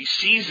there's maybe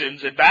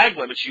seasons and bag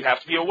limits you have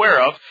to be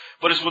aware of,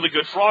 but it's with a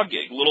good frog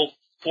gig. Little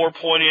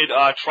four-pointed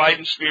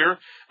trident spear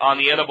on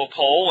the end of a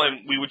pole,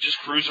 and we would just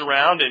cruise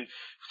around and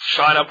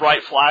shine a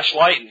bright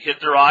flashlight and hit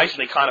their eyes, and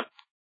they kind of,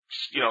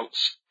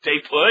 stay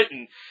put,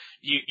 and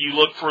you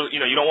look for,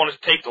 you don't want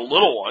to take the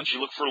little ones. You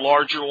look for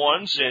larger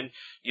ones, and,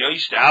 you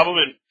stab them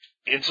and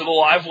into the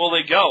live well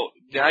they go.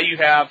 Now you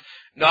have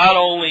not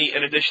only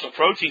an additional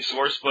protein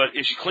source, but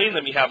as you clean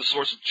them, you have a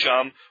source of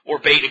chum or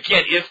bait.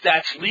 Again, if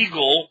that's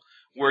legal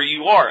where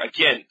you are.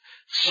 Again,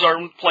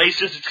 certain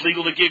places it's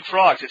legal to gig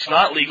frogs. It's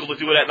not legal to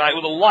do it at night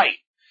with a light.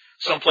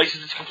 Some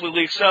places it's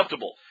completely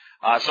acceptable.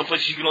 Some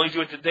places you can only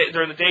do it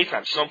during the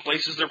daytime. Some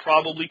places they're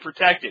probably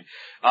protected.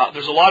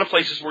 There's a lot of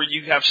places where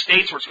you have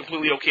states where it's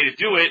completely okay to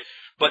do it,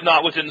 but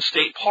not within the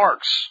state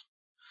parks.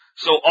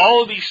 So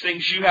all of these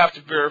things you have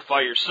to verify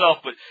yourself,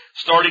 but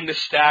starting to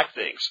stack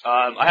things.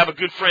 I have a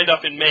good friend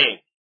up in Maine.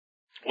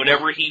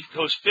 Whenever he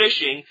goes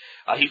fishing,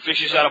 he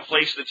fishes at a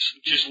place that's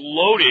just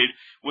loaded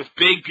with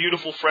big,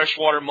 beautiful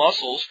freshwater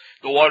mussels.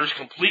 The water's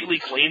completely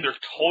clean. They're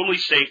totally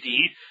safe to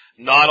eat.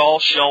 Not all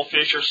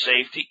shellfish are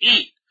safe to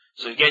eat.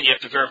 So again, you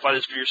have to verify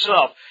this for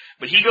yourself.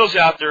 But he goes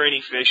out there and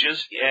he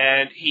fishes,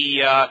 and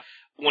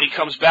when he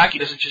comes back, he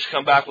doesn't just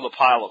come back with a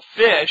pile of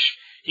fish.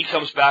 He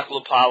comes back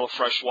with a pile of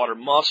freshwater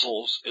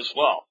mussels as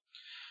well.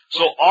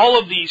 So all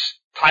of these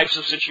types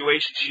of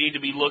situations, you need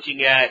to be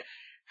looking at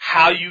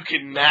how you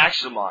can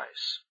maximize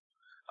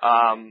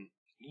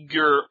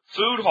your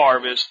food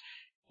harvest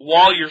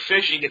while you're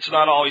fishing. It's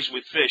not always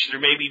with fish. There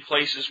may be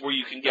places where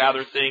you can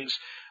gather things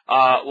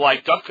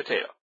like duck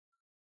potato,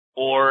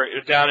 or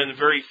down in the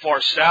very far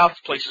south,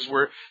 places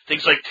where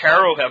things like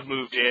taro have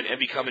moved in and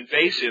become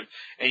invasive,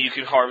 and you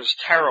can harvest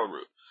taro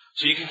root.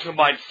 So you can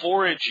combine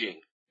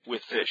foraging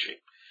with fishing.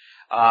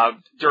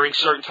 During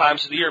certain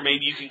times of the year,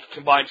 maybe you can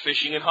combine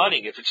fishing and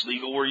hunting if it's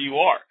legal where you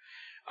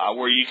are,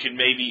 where you can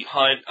maybe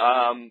hunt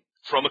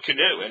from a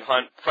canoe and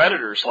hunt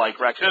predators like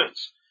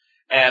raccoons.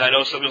 And I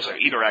know some people say,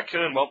 eat a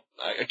raccoon. Well,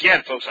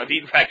 again, folks, I've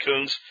eaten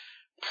raccoons,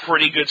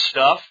 pretty good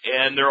stuff,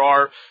 and there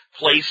are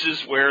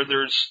places where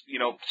there's,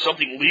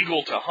 something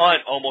legal to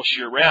hunt almost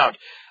year-round.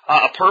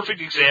 A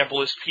perfect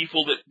example is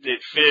people that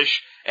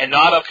fish, and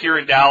not up here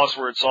in Dallas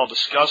where it's all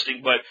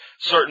disgusting, but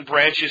certain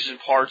branches and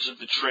parts of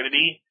the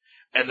Trinity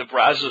and the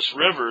Brazos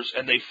rivers,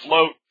 and they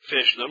float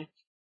fish them,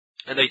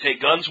 and they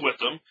take guns with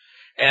them,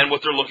 and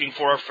what they're looking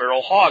for are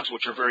feral hogs,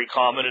 which are very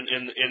common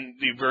in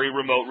the very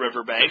remote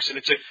riverbanks, and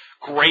it's a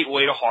great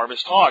way to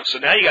harvest hogs. So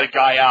now you got a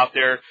guy out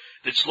there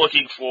that's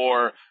looking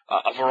for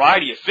a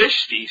variety of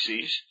fish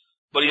species,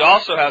 but he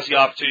also has the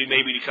opportunity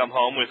maybe to come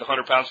home with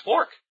 100 pounds of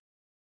pork.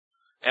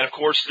 And, of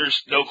course,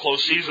 there's no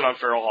closed season on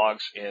feral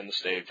hogs in the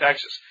state of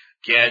Texas.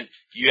 Again,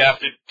 you have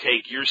to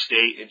take your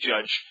state and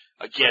judge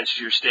against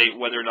your state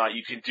whether or not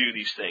you can do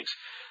these things.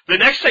 The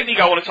next technique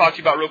I want to talk to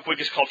you about real quick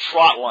is called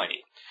trot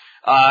lining.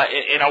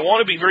 And I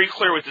want to be very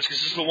clear with this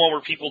because this is the one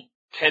where people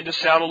tend to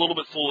sound a little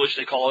bit foolish.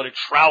 They call it a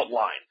trout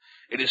line.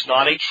 It is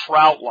not a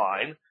trout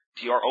line,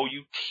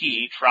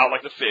 T-R-O-U-T, trout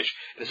like the fish.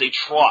 It is a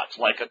trot,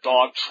 like a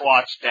dog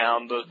trots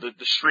down the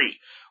street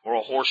or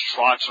a horse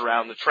trots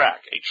around the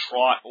track, a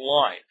trot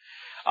line.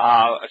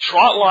 A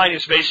trot line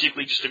is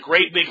basically just a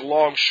great big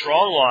long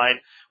strong line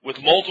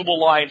with multiple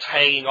lines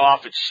hanging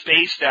off. It's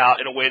spaced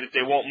out in a way that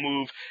they won't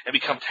move and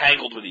become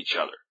tangled with each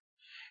other.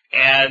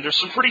 And there's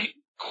some pretty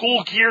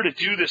cool gear to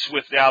do this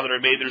with now that are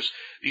made. There's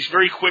these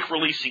very quick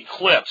releasing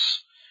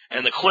clips,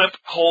 and the clip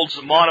holds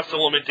the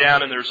monofilament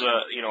down, and there's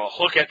a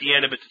hook at the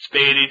end of it that's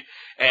baited,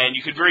 and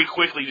you can very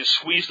quickly just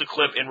squeeze the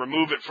clip and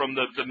remove it from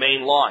the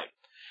main line.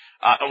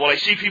 And what I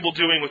see people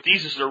doing with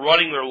these is they're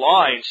running their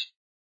lines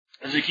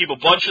is they keep a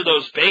bunch of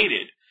those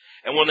baited,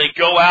 and when they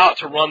go out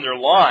to run their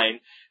line,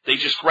 they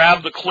just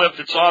grab the clip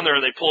that's on there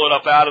and they pull it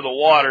up out of the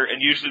water,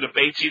 and usually the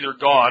bait's either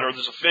gone or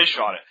there's a fish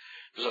on it.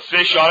 If there's a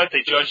fish on it,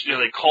 they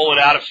cull it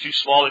out. If it's too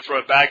small, they throw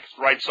it back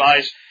the right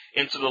size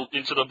into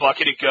the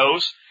bucket it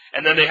goes,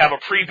 and then they have a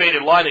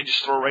pre-baited line they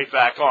just throw right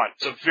back on.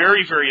 It's a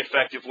very, very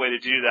effective way to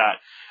do that.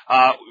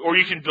 Or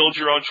you can build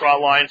your own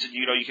trot lines and,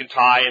 you can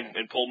tie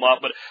and pull them up.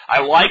 But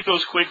I like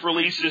those quick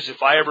releases.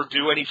 If I ever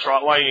do any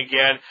trot lining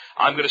again,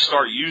 I'm going to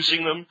start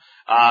using them,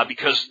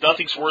 because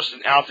nothing's worse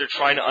than out there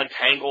trying to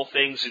untangle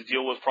things and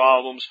deal with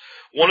problems.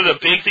 One of the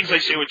big things I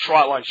say with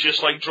trot lines,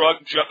 just like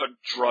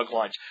jug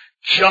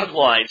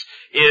lines,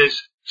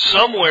 is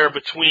somewhere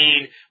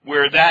between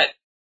where that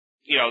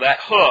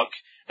hook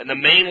and the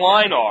main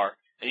line are,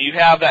 and you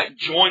have that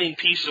joining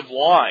piece of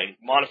line,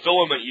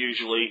 monofilament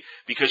usually,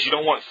 because you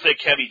don't want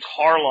thick, heavy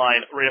tar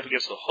line right up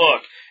against the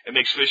hook. It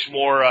makes fish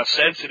more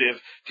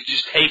sensitive to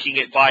just taking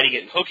it, biting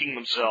it, and hooking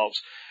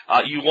themselves.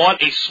 You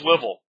want a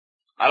swivel.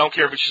 I don't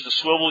care if it's just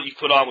a swivel you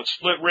put on with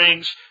split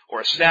rings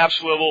or a snap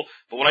swivel,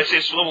 but when I say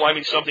swivel, I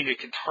mean something that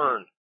can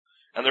turn.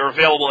 And they're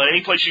available at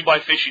any place you buy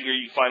fishing gear.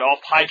 You can find all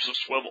types of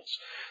swivels.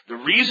 The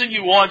reason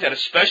you want that,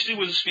 especially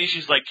with a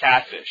species like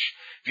catfish,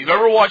 if you've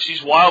ever watched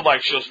these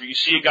wildlife shows where you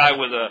see a guy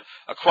with a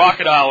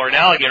crocodile or an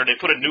alligator, they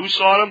put a noose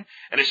on him,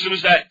 and as soon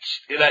as that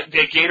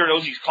gator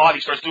knows he's caught,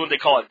 he starts doing what they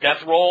call a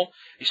death roll.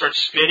 He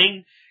starts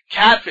spinning.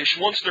 Catfish,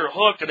 once they're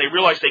hooked and they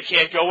realize they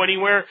can't go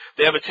anywhere,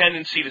 they have a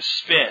tendency to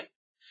spin.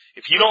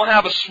 If you don't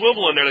have a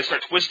swivel in there, they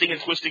start twisting and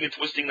twisting and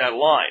twisting that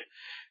line.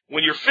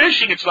 When you're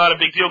fishing, it's not a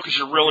big deal because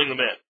you're reeling them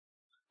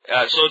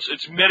in. So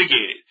it's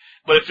mitigated.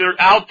 But if they're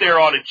out there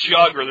on a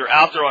jug or they're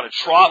out there on a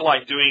trot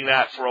line doing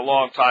that for a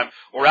long time,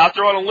 or out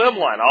there on a limb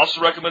line, I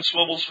also recommend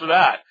swivels for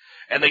that.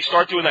 And they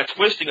start doing that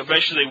twisting,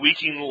 eventually they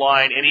weaken the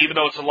line, and even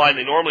though it's a line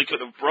they normally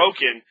couldn't have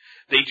broken,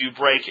 they do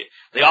break it.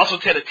 They also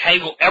tend to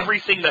tangle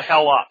everything the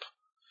hell up.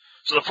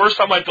 So the first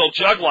time I built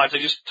jug lines, I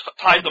just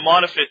tied the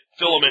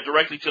monofilament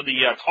directly to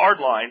the card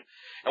line,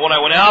 and when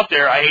I went out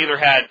there, I either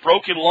had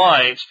broken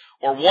lines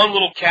or one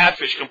little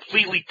catfish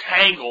completely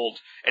tangled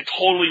and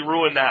totally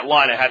ruined that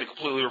line. I had to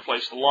completely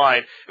replace the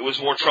line. It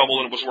was more trouble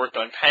than it was worth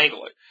to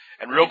untangle it.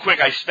 And real quick,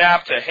 I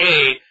snapped to,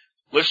 hey,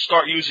 let's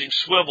start using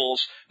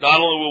swivels. Not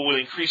only will we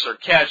increase our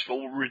catch, but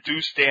we'll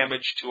reduce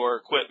damage to our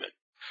equipment.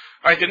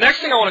 All right, the next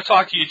thing I want to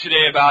talk to you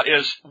today about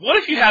is, what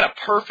if you had a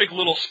perfect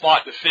little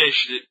spot to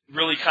fish that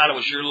really kind of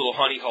was your little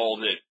honey hole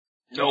that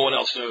no one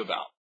else knew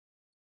about?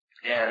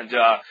 And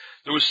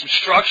there was some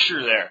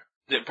structure there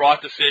that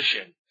brought the fish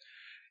in.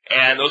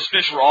 And those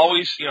fish were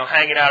always,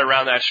 hanging out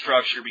around that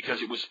structure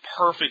because it was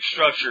perfect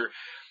structure.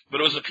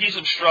 But it was a piece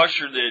of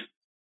structure that,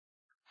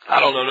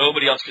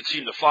 nobody else could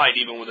seem to find,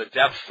 even with a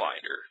depth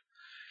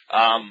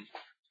finder.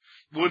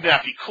 Wouldn't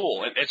that be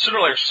cool? And sooner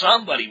or later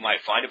somebody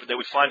might find it, but they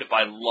would find it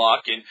by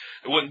luck, and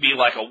it wouldn't be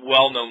like a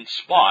well-known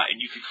spot.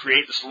 And you could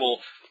create this little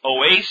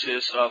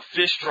oasis of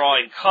fish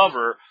drawing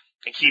cover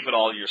and keep it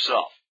all to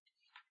yourself.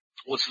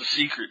 What's the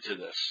secret to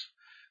this?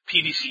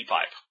 PVC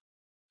pipe.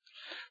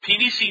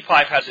 PVC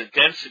pipe has a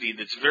density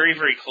that's very,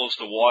 very close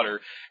to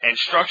water, and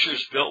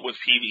structures built with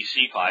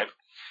PVC pipe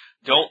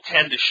don't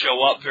tend to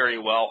show up very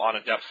well on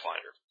a depth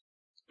finder,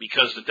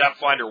 because the depth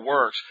finder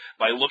works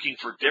by looking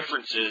for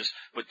differences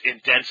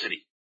in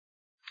density.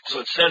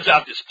 So it sends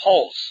out this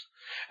pulse,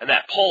 and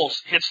that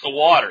pulse hits the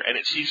water, and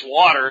it sees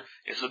water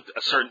is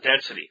a certain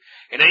density.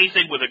 And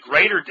anything with a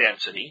greater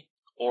density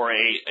or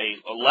a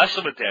less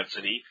of a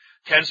density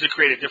tends to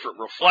create a different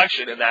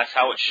reflection, and that's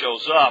how it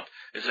shows up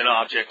as an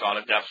object on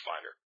a depth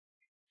finder.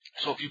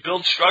 So if you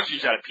build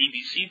structures out of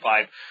PVC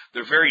pipe,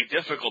 they're very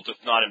difficult,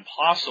 if not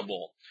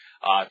impossible,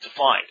 to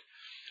find.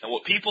 And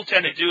what people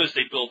tend to do is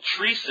they build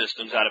tree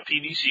systems out of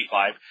PVC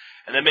pipe,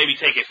 and then maybe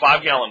take a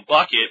 5-gallon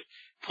bucket,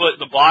 put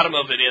the bottom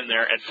of it in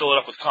there, and fill it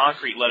up with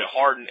concrete, let it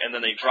harden, and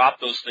then they drop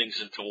those things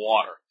into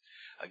water.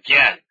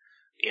 Again,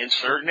 in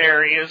certain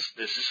areas,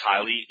 this is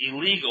highly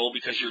illegal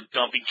because you're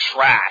dumping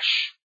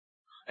trash.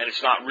 And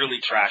it's not really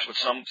trash, but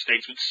some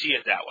states would see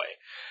it that way.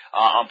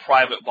 On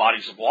private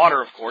bodies of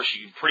water, of course,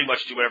 you can pretty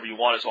much do whatever you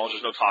want as long as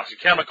there's no toxic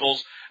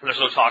chemicals, and there's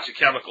no toxic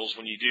chemicals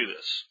when you do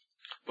this.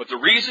 But the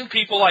reason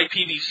people like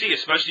PVC,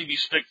 especially if you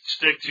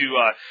stick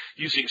to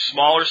using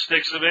smaller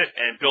sticks of it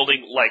and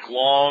building like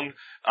long,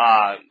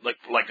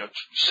 like a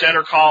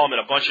center column and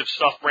a bunch of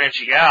stuff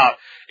branching out,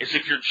 is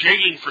if you're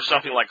jigging for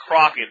something like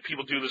crappie, and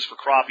people do this for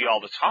crappie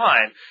all the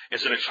time,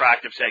 it's an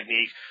attractive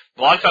technique.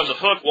 A lot of times a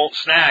hook won't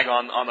snag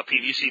on the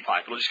PVC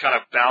pipe. It'll just kind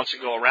of bounce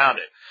and go around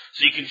it.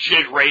 So you can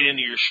jig right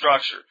into your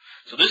structure.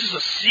 So this is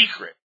a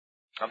secret.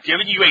 I'm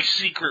giving you a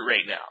secret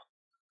right now.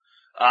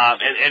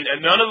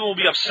 And none of them will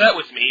be upset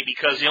with me,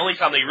 because the only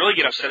time they really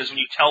get upset is when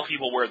you tell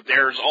people where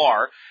theirs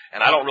are,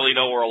 and I don't really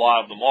know where a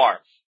lot of them are.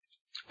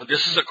 But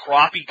this is a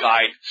crappie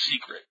guide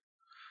secret.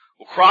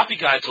 What crappie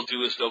guides will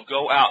do is they'll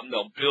go out and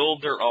they'll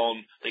build their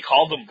own, they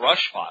call them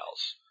brush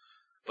piles.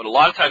 But a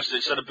lot of times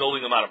instead of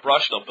building them out of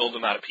brush, they'll build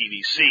them out of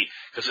PVC,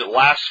 because it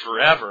lasts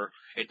forever,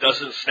 it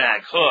doesn't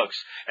snag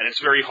hooks, and it's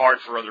very hard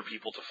for other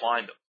people to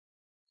find them.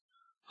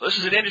 So this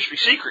is an industry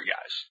secret,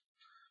 guys.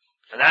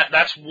 And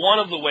that's one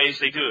of the ways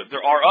they do it.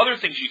 There are other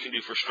things you can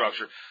do for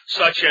structure,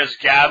 such as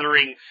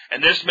gathering,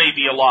 and this may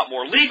be a lot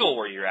more legal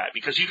where you're at,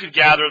 because you could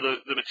gather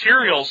the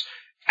materials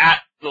at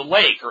the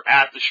lake or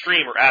at the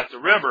stream or at the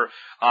river,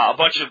 a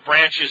bunch of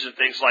branches and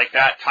things like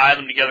that, tie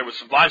them together with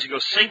some vines and go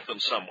sink them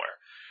somewhere.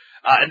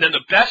 And then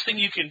the best thing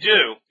you can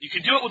do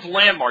it with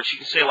landmarks. You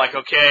can say like,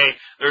 okay,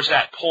 there's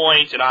that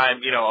point and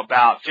I'm,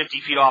 about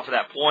 50 feet off of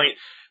that point.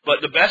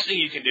 But the best thing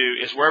you can do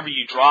is wherever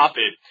you drop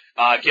it,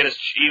 get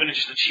even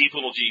just a cheap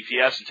little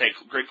GPS and take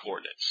grid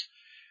coordinates,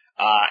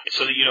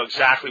 so that you know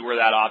exactly where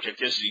that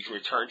object is, so you can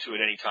return to it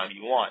anytime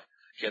you want.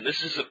 Again,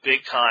 this is a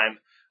big time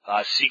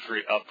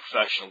secret of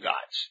professional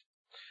guides,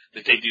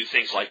 that they do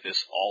things like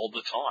this all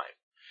the time,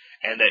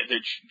 and that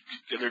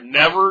they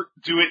never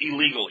do it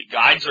illegally.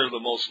 Guides are the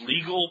most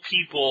legal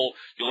people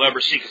you'll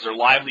ever see, because their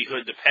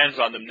livelihood depends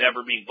on them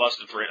never being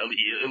busted for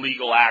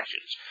illegal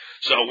actions.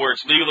 So where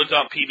it's legal to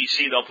dump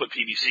PVC, they'll put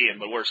PVC in,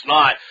 but where it's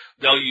not,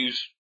 they'll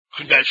use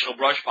conventional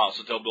brush piles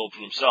that they'll build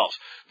for themselves.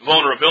 The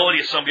vulnerability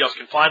is somebody else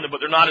can find them, but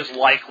they're not as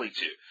likely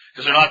to,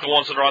 because they're not the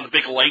ones that are on the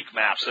big lake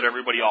maps that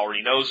everybody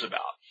already knows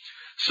about.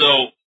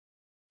 So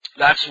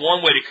that's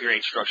one way to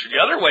create structure. The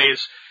other way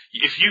is,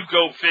 if you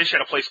go fish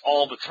at a place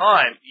all the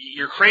time,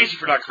 you're crazy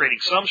for not creating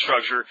some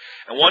structure,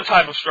 and one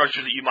type of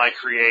structure that you might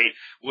create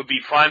would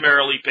be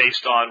primarily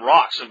based on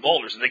rocks and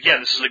boulders. And again,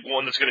 this is like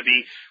one that's going to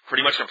be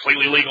pretty much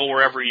completely legal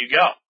wherever you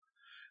go.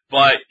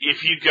 But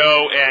if you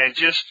go and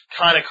just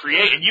kind of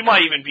create, and you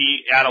might even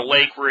be at a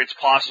lake where it's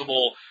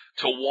possible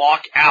to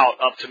walk out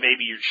up to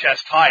maybe your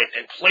chest height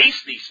and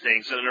place these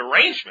things in an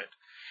arrangement,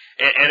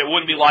 and it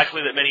wouldn't be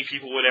likely that many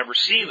people would ever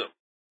see them.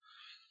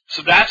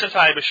 So that's a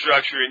type of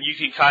structure, and you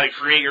can kind of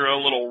create your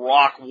own little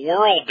rock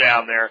world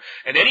down there.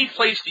 And any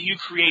place that you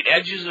create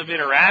edges of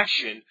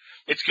interaction,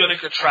 it's going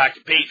to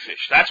attract bait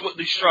fish. That's what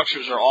these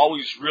structures are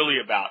always really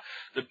about.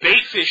 The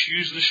bait fish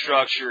use the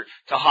structure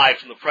to hide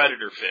from the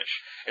predator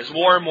fish. As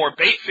more and more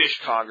bait fish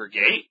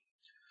congregate,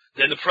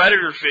 then the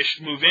predator fish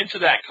move into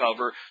that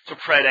cover to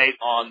predate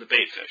on the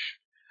bait fish.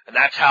 And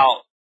that's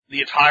how the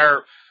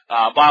entire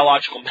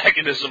biological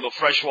mechanism of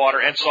freshwater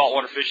and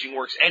saltwater fishing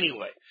works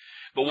anyway.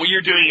 But what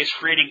you're doing is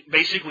creating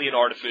basically an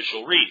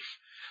artificial reef.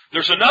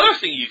 There's another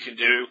thing you can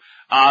do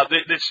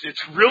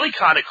it's really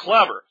kind of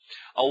clever.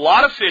 A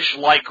lot of fish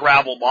like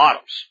gravel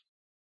bottoms.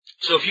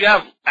 So if you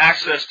have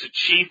access to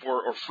cheap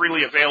or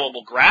freely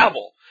available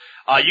gravel,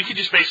 you can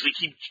just basically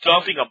keep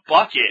dumping a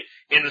bucket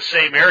in the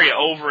same area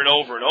over and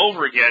over and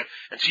over again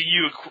until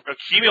you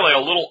accumulate a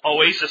little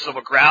oasis of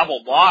a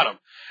gravel bottom.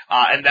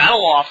 And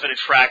that'll often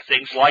attract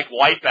things like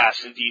white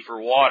bass in deeper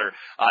water.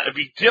 It'd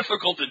be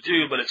difficult to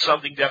do, but it's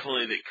something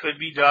definitely that could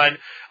be done.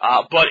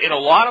 But in a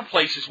lot of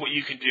places, what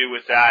you can do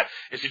with that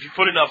is if you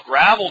put enough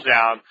gravel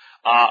down,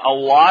 a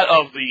lot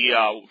of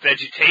the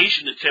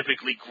vegetation that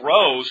typically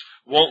grows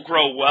won't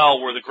grow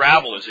well where the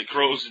gravel is. It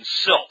grows in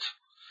silt,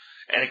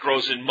 and it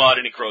grows in mud,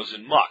 and it grows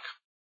in muck.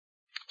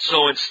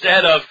 So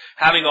instead of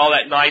having all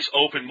that nice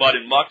open mud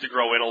and muck to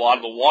grow in, a lot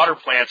of the water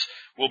plants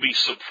will be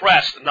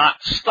suppressed, not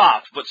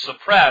stopped, but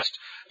suppressed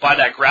by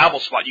that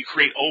gravel spot. You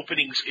create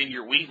openings in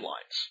your weed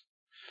lines.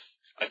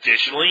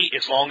 Additionally,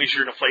 as long as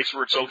you're in a place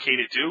where it's okay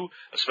to do,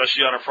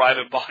 especially on a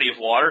private body of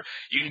water,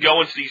 you can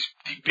go into these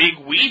big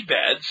weed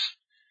beds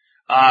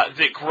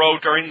that grow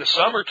during the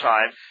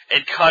summertime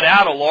and cut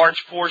out a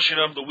large portion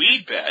of the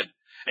weed bed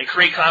and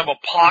create kind of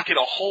a pocket,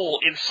 a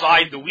hole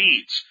inside the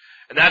weeds.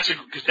 And that's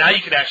because now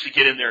you can actually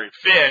get in there and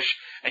fish,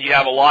 and you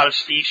have a lot of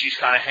species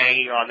kind of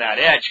hanging on that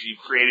edge. You've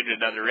created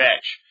another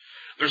edge.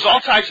 There's all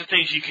types of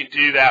things you can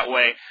do that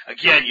way.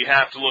 Again, you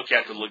have to look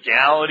at the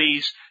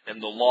legalities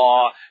and the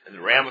law and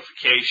the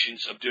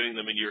ramifications of doing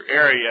them in your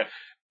area.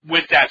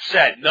 With that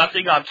said,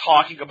 nothing I'm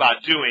talking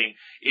about doing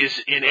is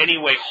in any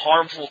way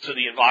harmful to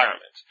the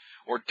environment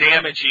or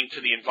damaging to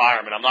the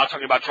environment. I'm not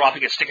talking about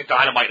dropping a stick of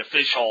dynamite in a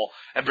fish hole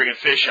and bringing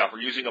fish up, or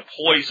using a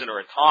poison or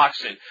a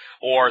toxin,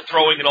 or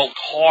throwing an old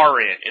car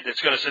in that's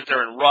going to sit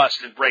there and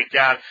rust and break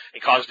down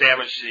and cause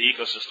damage to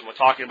the ecosystem. We're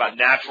talking about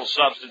natural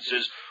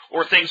substances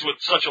or things with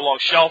such a long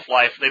shelf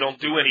life they don't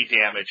do any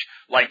damage,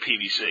 like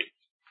PVC.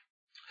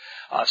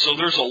 So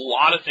there's a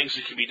lot of things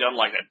that can be done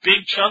like that.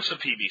 Big chunks of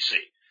PVC,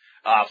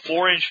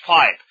 4-inch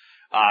pipe,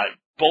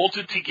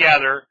 bolted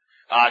together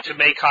to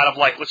make kind of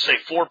like, let's say,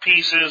 4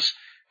 pieces,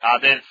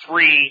 then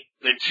 3,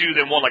 then 2,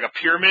 then 1, like a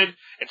pyramid,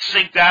 and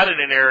sink that in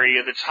an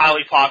area that's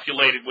highly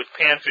populated with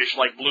panfish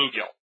like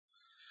bluegill.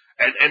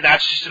 And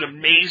that's just an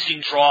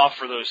amazing draw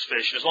for those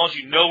fish. And as long as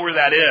you know where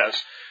that is,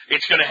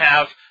 it's going to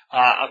have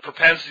a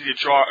propensity to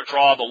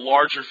draw the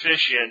larger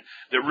fish in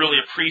that really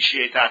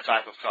appreciate that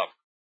type of cover.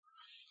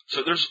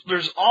 So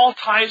there's all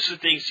types of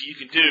things that you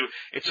can do.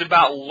 It's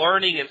about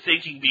learning and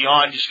thinking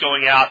beyond just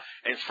going out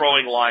and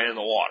throwing line in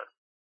the water.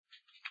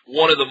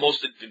 One of the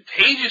most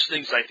advantageous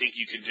things I think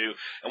you can do,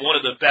 and one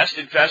of the best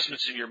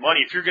investments in your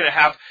money, if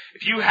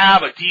you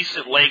have a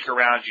decent lake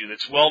around you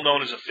that's well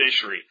known as a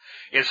fishery,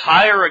 is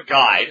hire a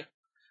guide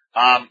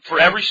for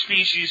every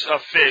species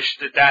of fish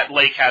that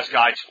lake has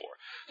guides for.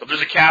 So if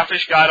there's a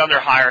catfish guide on there,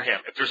 hire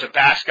him. If there's a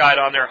bass guide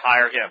on there,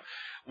 hire him.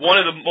 One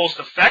of the most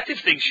effective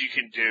things you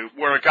can do,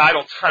 where a guide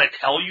will kind of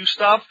tell you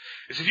stuff,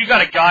 is if you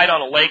got a guide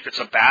on a lake that's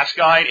a bass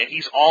guide and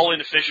he's all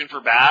into fishing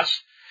for bass,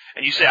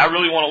 and you say, I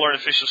really want to learn to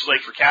fish this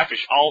lake for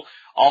catfish,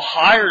 I'll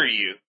hire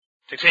you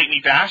to take me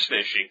bass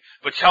fishing,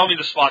 but tell me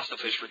the spots to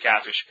fish for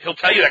catfish. He'll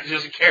tell you that because he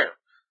doesn't care.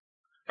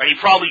 Right? He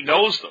probably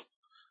knows them,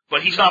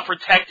 but he's not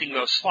protecting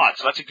those spots.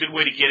 So that's a good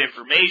way to get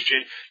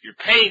information. You're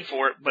paying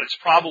for it, but it's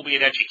probably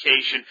an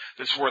education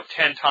that's worth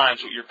 10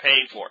 times what you're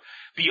paying for.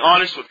 Be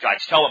honest with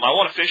guides. Tell them, I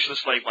want to fish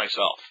this lake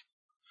myself.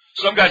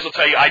 Some guys will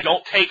tell you, I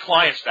don't take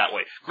clients that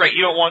way. Great,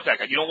 you don't want that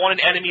guy. You don't want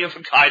an enemy of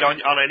a guide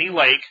on any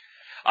lake.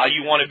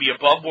 You want to be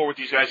above board with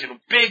these guys. And a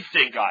big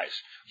thing, guys,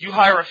 you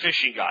hire a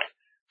fishing guide.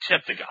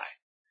 Tip the guy.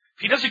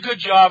 If he does a good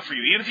job for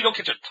you, even if you don't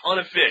catch a ton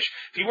of fish,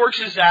 if he works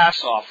his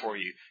ass off for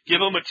you,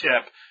 give him a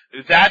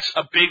tip. That's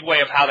a big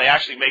way of how they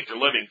actually make their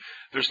living.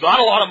 There's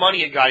not a lot of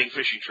money in guiding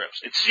fishing trips.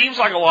 It seems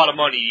like a lot of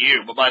money to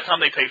you, but by the time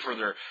they pay for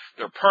their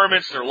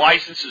permits, their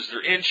licenses,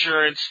 their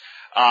insurance,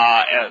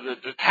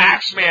 the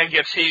tax man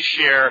gets his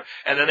share,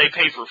 and then they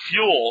pay for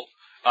fuel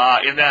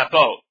in that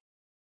boat.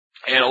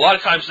 And a lot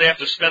of times they have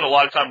to spend a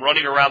lot of time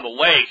running around the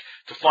lake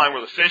to find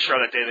where the fish are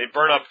that day. They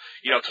burn up,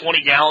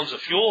 20 gallons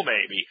of fuel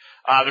maybe.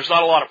 There's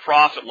not a lot of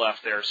profit left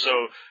there. So,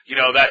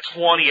 that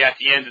 20 at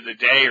the end of the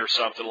day or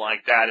something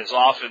like that is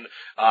often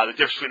the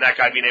difference between that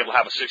guy being able to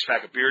have a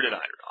 6-pack of beer tonight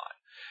or not.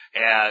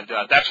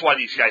 And that's why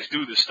these guys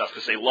do this stuff,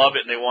 because they love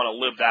it and they want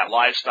to live that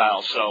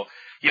lifestyle. So,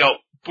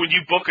 when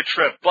you book a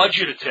trip,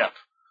 budget a tip.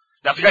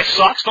 Now, if the guy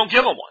sucks, don't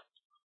give him one.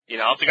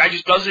 If the guy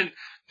just doesn't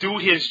do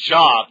his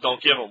job,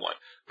 don't give him one.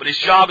 But his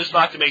job is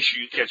not to make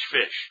sure you catch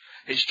fish.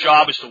 His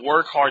job is to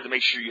work hard to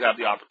make sure you have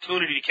the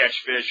opportunity to catch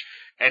fish,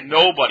 and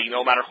nobody,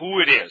 no matter who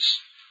it is,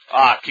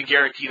 can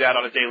guarantee that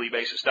on a daily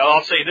basis. Now,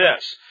 I'll say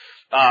this.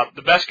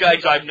 The best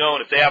guides I've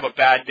known, if they have a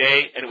bad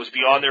day and it was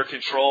beyond their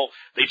control,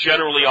 they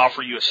generally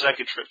offer you a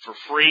second trip for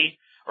free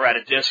or at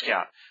a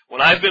discount.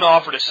 When I've been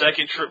offered a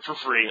second trip for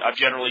free, I've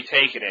generally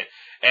taken it.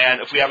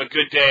 And if we have a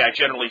good day, I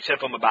generally tip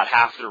them about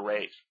half their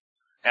rate.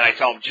 And I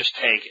tell them, just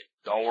take it.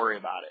 Don't worry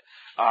about it.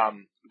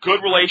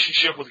 Good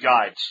relationship with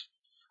guides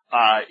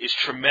is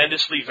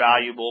tremendously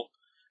valuable,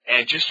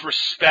 and just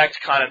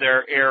respect kind of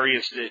their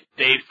areas that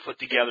they've put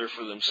together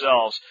for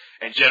themselves,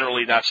 and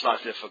generally that's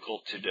not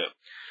difficult to do.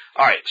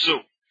 All right, so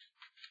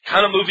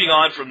kind of moving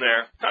on from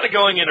there, kind of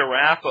going into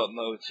wrap-up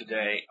mode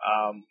today,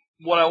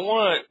 what I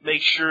want to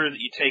make sure that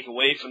you take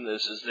away from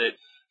this is that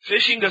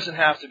fishing doesn't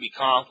have to be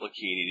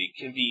complicated. It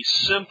can be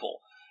simple.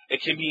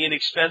 It can be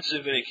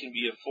inexpensive, and it can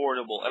be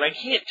affordable. And I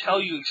can't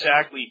tell you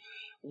exactly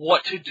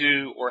what to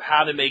do or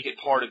how to make it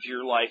part of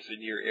your life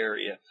in your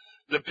area.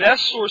 The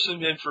best source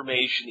of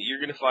information that you're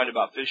going to find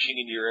about fishing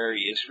in your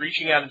area is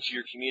reaching out into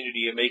your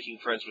community and making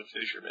friends with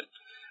fishermen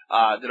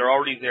that are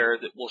already there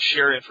that will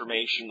share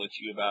information with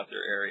you about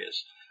their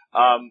areas.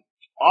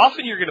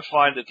 Often you're going to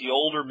find that the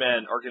older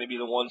men are going to be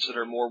the ones that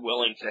are more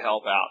willing to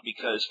help out,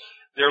 because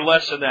they're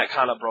less in that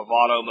kind of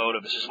bravado mode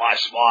of, this is my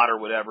spot or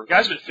whatever. The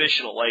guy's been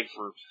fishing a lake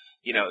for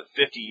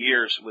 50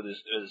 years with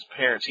his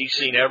parents. He's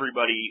seen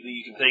everybody that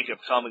you can think of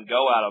come and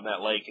go out on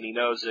that lake, and he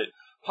knows that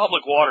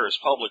public water is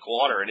public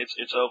water, and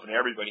it's open to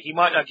everybody. He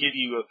might not give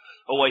you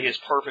away his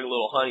perfect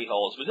little honey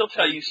holes, but he'll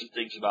tell you some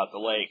things about the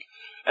lake.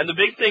 And the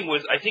big thing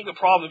I think the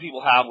problem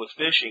people have with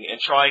fishing and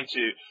trying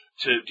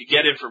to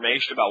get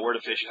information about where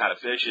to fish and how to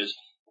fish is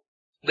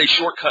they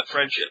shortcut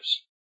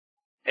friendships.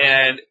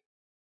 And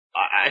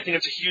I think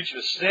it's a huge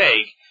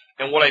mistake.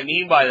 And what I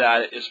mean by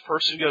that is a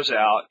person goes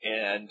out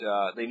and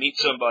they meet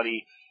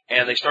somebody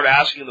and they start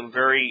asking them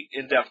very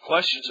in-depth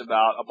questions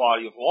about a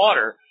body of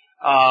water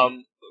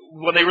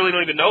when they really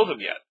don't even know them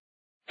yet.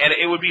 And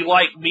it would be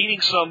like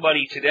meeting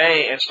somebody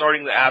today and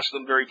starting to ask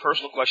them very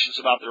personal questions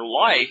about their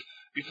life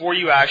before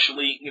you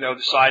actually,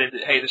 decided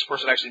that, hey, this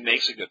person actually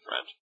makes a good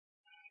friend.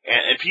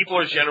 And people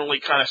are generally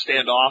kind of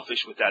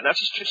standoffish with that. And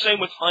that's the same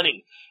with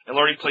hunting and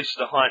learning places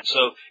to hunt.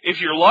 So if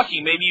you're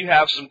lucky, maybe you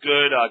have some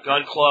good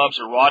gun clubs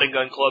or rod and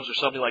gun clubs or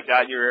something like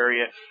that in your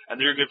area,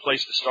 and they're a good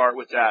place to start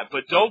with that.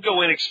 But don't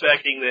go in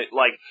expecting that,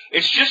 like,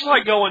 it's just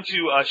like going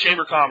to a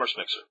Chamber of Commerce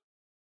mixer.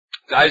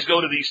 Guys go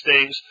to these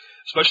things,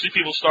 especially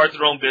people start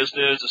their own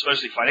business,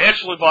 especially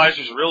financial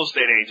advisors or real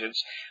estate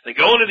agents. They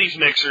go into these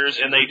mixers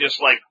and they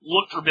just like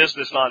look for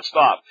business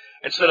nonstop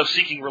instead of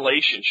seeking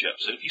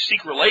relationships. And if you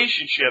seek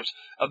relationships,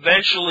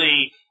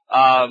 eventually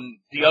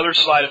the other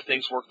side of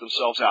things work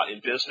themselves out in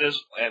business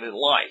and in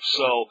life.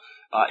 So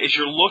as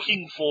you're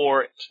looking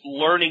for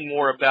learning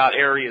more about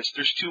areas,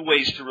 there's two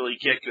ways to really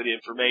get good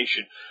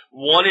information.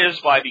 One is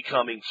by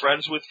becoming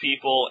friends with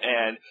people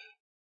and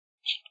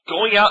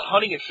going out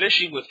hunting and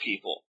fishing with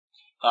people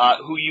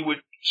who you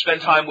would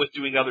spend time with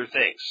doing other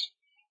things.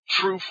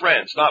 True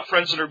friends, not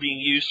friends that are being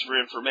used for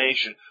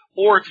information.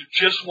 Or if you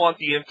just want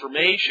the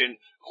information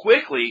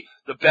quickly,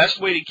 the best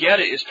way to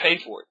get it is pay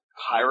for it.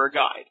 Hire a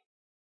guide.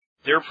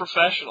 They're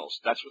professionals.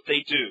 That's what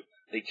they do.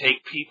 They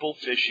take people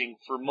fishing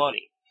for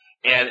money.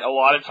 And a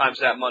lot of times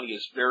that money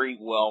is very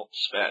well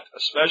spent,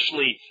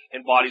 especially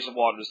in bodies of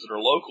waters that are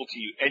local to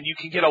you. And you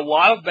can get a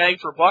lot of bang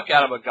for buck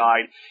out of a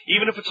guide,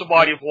 even if it's a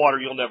body of water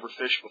you'll never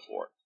fish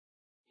before.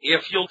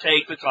 If you'll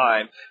take the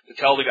time to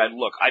tell the guide,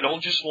 look, I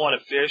don't just want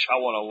to fish, I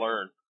want to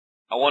learn.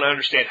 I want to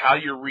understand how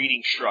you're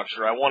reading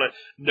structure. I want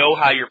to know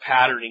how you're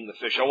patterning the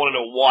fish. I want to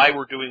know why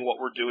we're doing what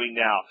we're doing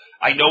now.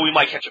 I know we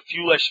might catch a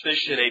few less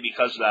fish today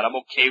because of that. I'm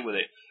okay with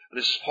it.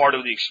 This is part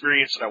of the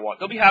experience that I want.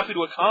 They'll be happy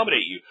to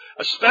accommodate you,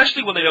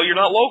 especially when they know you're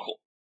not local.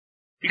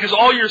 Because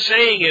all you're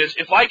saying is,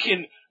 if I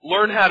can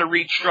learn how to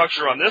read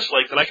structure on this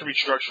lake, then I can read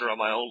structure on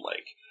my own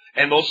lake.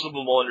 And most of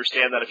them will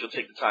understand that if you'll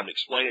take the time to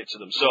explain it to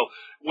them. So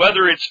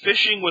whether it's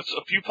fishing with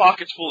a few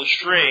pockets full of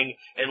string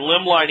and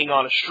limb lining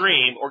on a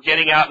stream or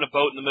getting out in a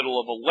boat in the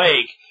middle of a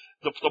lake,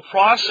 the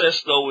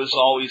process, though, is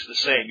always the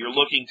same. You're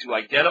looking to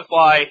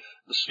identify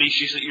the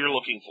species that you're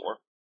looking for.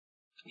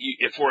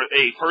 If for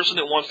a person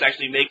that wants to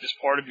actually make this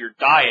part of your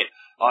diet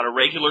on a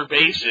regular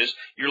basis,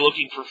 you're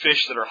looking for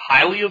fish that are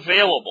highly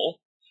available,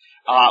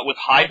 with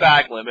high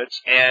bag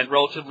limits and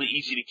relatively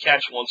easy to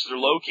catch once they're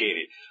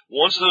located.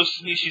 Once those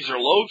species are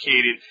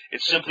located,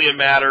 it's simply a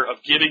matter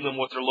of giving them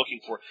what they're looking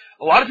for.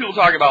 A lot of people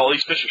talk about, well,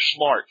 these fish are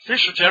smart.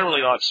 Fish are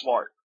generally not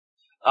smart.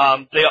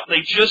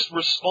 They just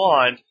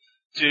respond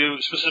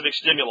to specific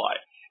stimuli.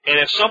 And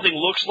if something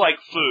looks like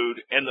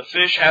food and the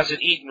fish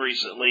hasn't eaten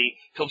recently,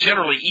 he'll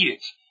generally eat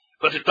it.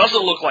 But if it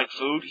doesn't look like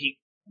food, he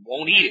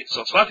won't eat it. So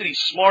it's not that he's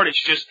smart,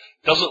 it's just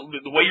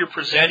the way you're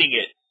presenting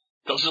it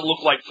doesn't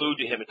look like food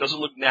to him. It doesn't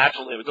look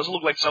natural to him. It doesn't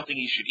look like something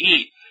he should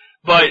eat.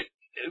 But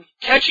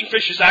catching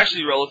fish is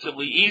actually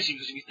relatively easy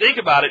because if you think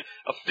about it,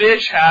 a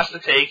fish has to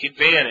take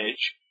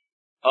advantage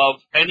of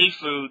any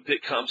food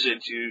that comes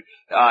into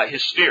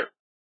his sphere.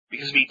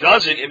 Because if he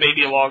doesn't, it may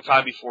be a long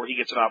time before he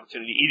gets an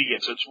opportunity to eat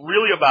again. So it's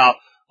really about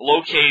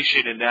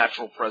location and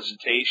natural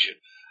presentation.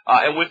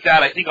 And with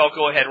that, I think I'll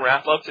go ahead and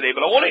wrap up today.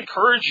 But I want to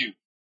encourage you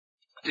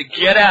to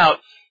get out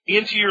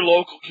into your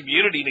local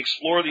community and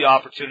explore the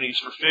opportunities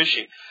for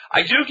fishing.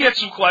 I do get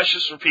some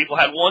questions from people.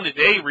 I had one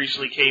today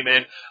recently came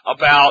in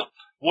about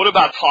what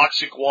about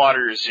toxic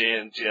waters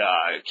and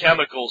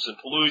chemicals and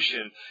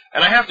pollution.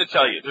 And I have to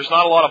tell you, there's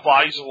not a lot of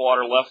bodies of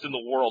water left in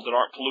the world that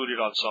aren't polluted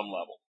on some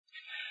level.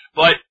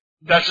 But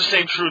that's the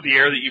same true of the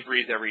air that you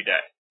breathe every day.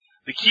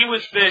 The key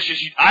with fish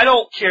is I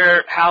don't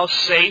care how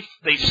safe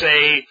they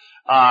say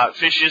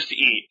fish is to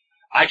eat.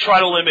 I try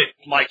to limit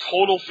my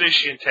total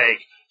fish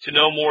intake to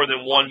no more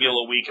than 1 meal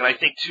a week, and I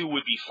think 2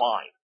 would be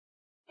fine.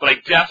 But I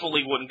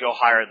definitely wouldn't go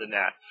higher than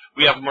that.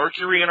 We have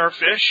mercury in our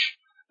fish,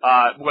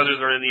 whether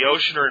they're in the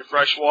ocean or in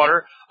fresh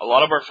water. A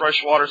lot of our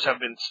fresh waters have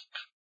been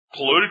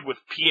polluted with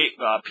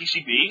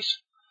PCBs.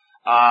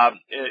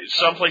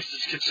 Some places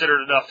it's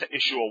considered enough to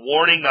issue a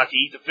warning not to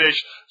eat the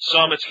fish.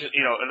 Some it's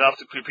enough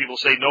to people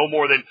say no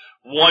more than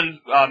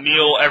 1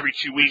 meal every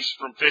 2 weeks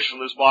from fish from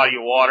this body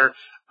of water.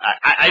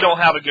 I don't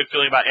have a good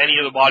feeling about any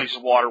of the bodies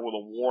of water with a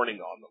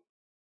warning on them.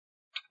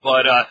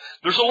 But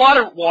there's a lot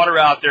of water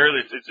out there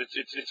that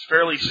it's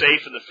fairly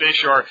safe, and the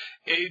fish are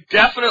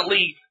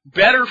definitely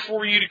better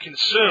for you to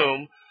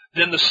consume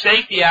than the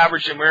steak the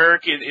average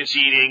American is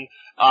eating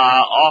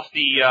off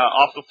the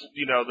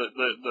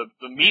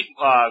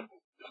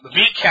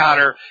meat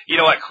counter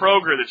at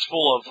Kroger that's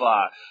full of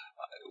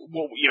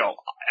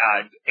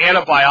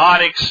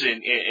antibiotics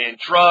and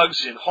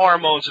drugs and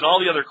hormones and all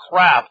the other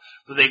crap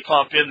that they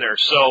pump in there.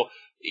 So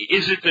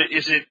is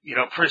it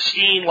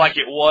pristine like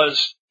it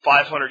was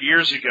 500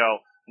 years ago?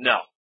 No.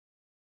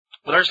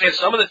 But understand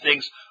some of the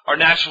things are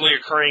naturally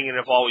occurring and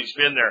have always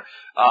been there.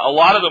 A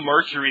lot of the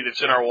mercury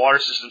that's in our water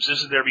systems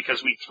isn't there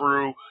because we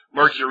threw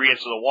mercury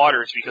into the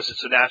water. It's because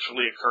it's a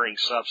naturally occurring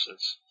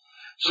substance.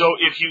 So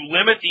if you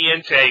limit the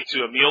intake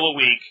to a meal a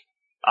week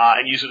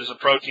and use it as a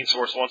protein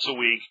source once a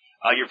week,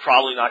 you're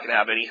probably not going to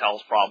have any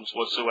health problems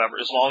whatsoever,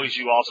 as long as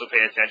you also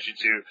pay attention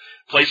to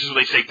places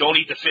where they say, don't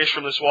eat the fish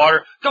from this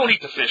water. Don't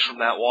eat the fish from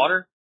that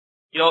water.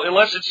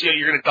 unless it's,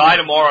 you're going to die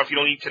tomorrow if you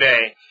don't eat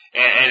today,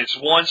 and it's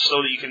once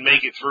so that you can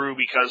make it through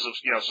because of,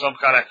 some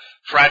kind of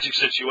tragic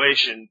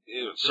situation,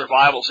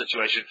 survival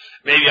situation,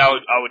 maybe I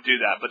would do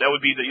that. But that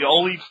would be the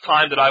only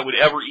time that I would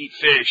ever eat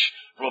fish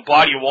from a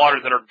body of water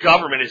that our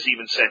government has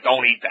even said,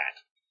 don't eat that.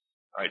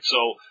 All right,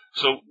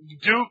 so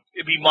do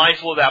be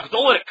mindful of that, but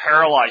don't let it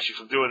paralyze you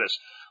from doing this.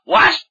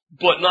 Last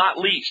but not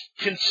least,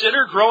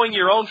 consider growing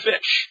your own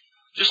fish.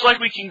 Just like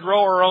we can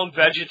grow our own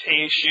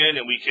vegetation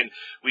and we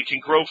can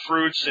grow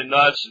fruits and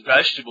nuts and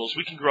vegetables,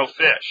 we can grow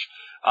fish.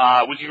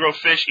 We can grow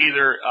fish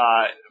either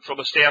from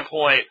a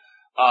standpoint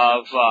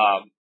of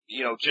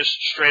just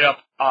straight up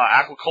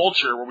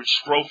aquaculture where we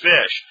just grow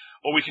fish,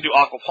 or we can do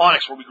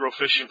aquaponics where we grow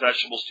fish and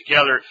vegetables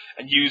together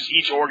and use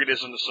each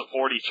organism to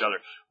support each other.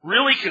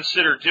 Really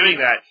consider doing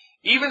that.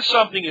 Even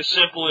something as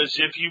simple as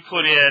if you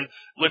put in,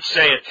 let's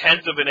say,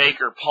 1/10 of an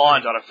acre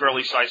pond on a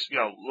fairly size,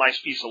 nice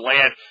piece of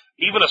land,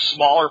 even a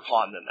smaller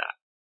pond than that,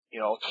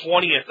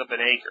 1/20th of an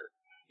acre.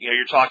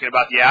 You're talking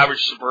about the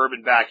average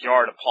suburban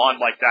backyard. A pond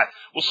like that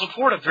will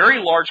support a very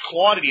large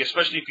quantity,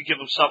 especially if you give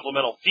them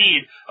supplemental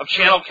feed of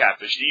channel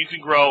catfish that you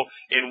can grow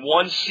in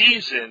one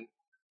season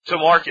to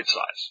market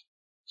size.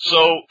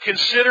 So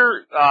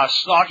consider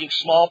stocking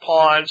small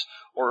ponds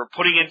or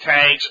putting in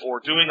tanks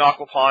or doing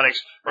aquaponics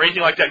or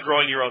anything like that,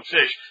 growing your own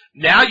fish.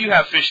 Now you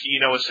have fish that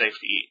you know is safe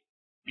to eat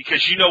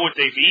because you know what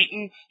they've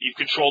eaten. You've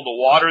controlled the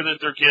water that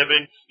they're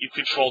given. You've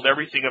controlled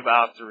everything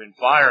about their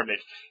environment.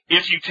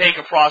 If you take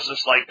a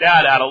process like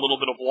that, add a little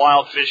bit of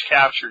wild fish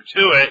capture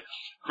to it,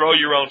 grow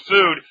your own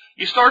food,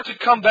 you start to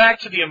come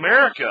back to the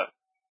America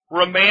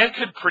where a man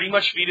could pretty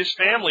much feed his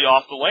family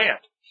off the land.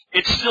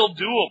 It's still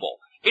doable.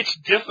 It's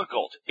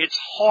difficult. It's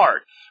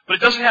hard. But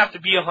it doesn't have to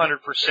be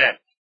 100%.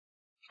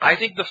 I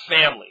think the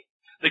family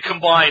that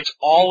combines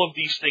all of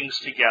these things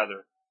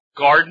together,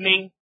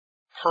 gardening,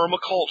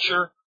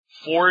 permaculture,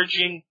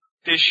 foraging,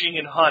 fishing,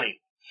 and hunting,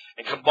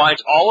 and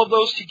combines all of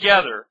those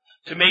together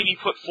to maybe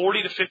put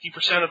 40 to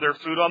 50% of their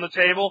food on the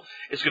table,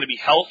 is going to be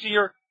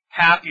healthier,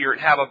 happier,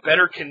 and have a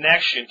better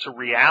connection to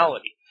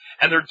reality.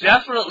 And they're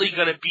definitely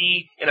going to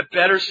be in a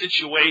better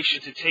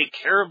situation to take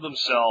care of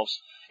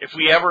themselves if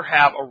we ever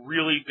have a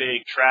really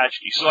big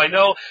tragedy. So I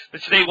know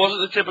that today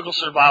wasn't the typical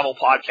survival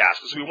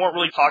podcast because we weren't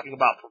really talking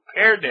about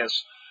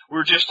preparedness. We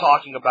were just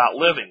talking about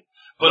living.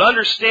 But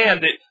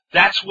understand that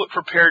that's what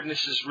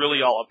preparedness is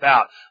really all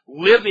about.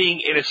 Living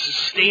in a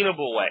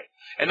sustainable way.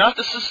 And not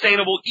the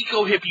sustainable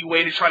eco-hippie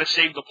way to try to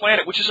save the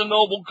planet, which is a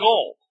noble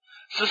goal.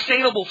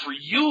 Sustainable for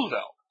you,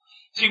 though.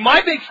 See,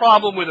 my big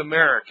problem with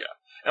America,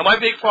 and my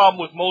big problem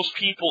with most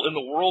people in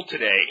the world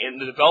today, in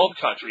the developed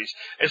countries,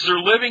 is they're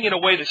living in a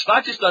way that's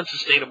not just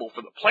unsustainable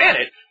for the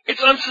planet,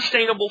 it's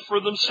unsustainable for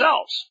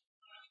themselves.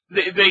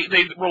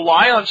 They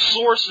rely on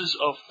sources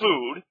of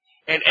food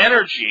and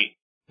energy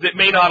that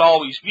may not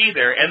always be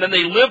there, and then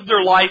they live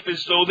their life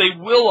as though they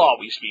will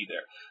always be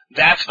there.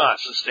 That's not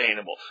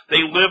sustainable.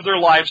 They live their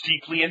lives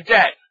deeply in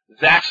debt.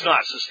 That's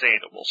not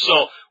sustainable.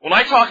 So when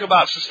I talk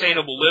about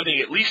sustainable living,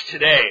 at least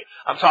today,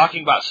 I'm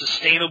talking about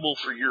sustainable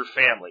for your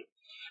family.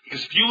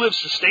 Because if you live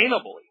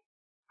sustainably,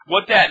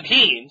 what that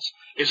means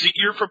is that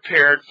you're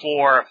prepared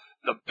for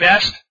the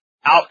best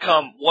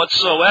outcome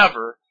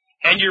whatsoever,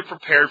 and you're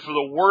prepared for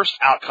the worst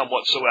outcome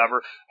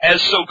whatsoever, as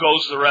so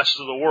goes the rest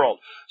of the world.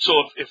 So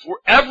if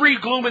every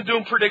gloom and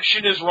doom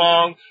prediction is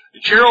wrong,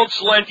 Gerald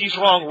Celenti's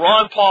wrong,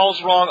 Ron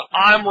Paul's wrong,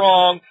 I'm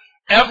wrong,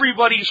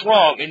 everybody's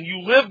wrong, and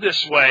you live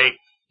this way,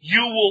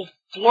 you will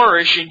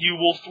flourish and you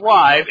will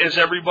thrive as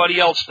everybody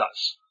else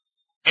does.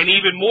 And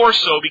even more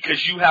so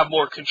because you have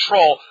more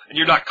control and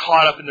you're not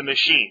caught up in the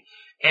machine.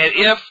 And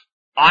if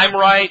I'm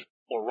right,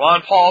 or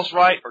Ron Paul's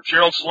right, or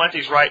Gerald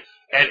Celenti's right,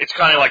 and it's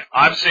kind of like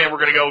I'm saying we're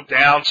going to go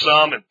down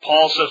some, and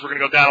Paul says we're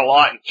going to go down a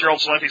lot, and Gerald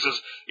Celenti says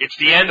it's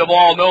the end of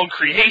all known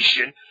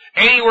creation,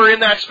 anywhere in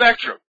that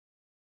spectrum,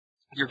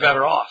 you're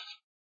better off.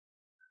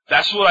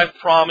 That's what I've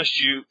promised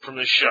you from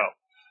this show.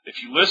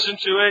 If you listen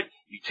to it,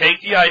 you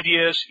take the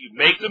ideas, you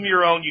make them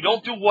your own, you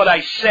don't do what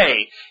I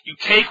say, you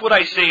take what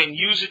I say and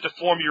use it to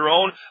form your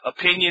own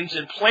opinions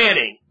and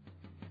planning,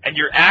 and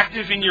you're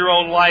active in your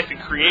own life and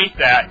create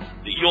that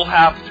you'll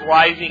have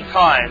thriving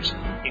times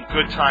in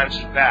good times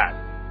and bad.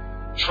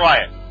 Try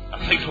it.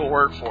 I think it'll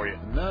work for you.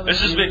 This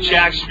has been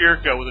Jack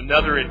Spirko with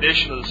another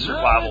edition of the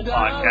Survival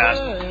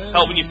Podcast,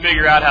 helping you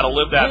figure out how to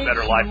live that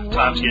better life if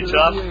times get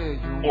tough,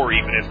 or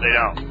even if they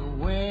don't.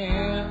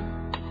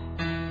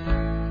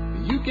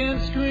 You can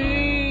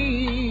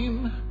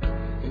scream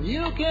and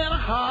you can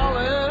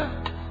holler,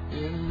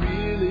 it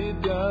really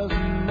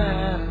doesn't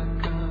matter,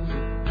 'cause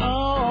it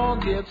all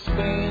gets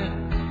spent.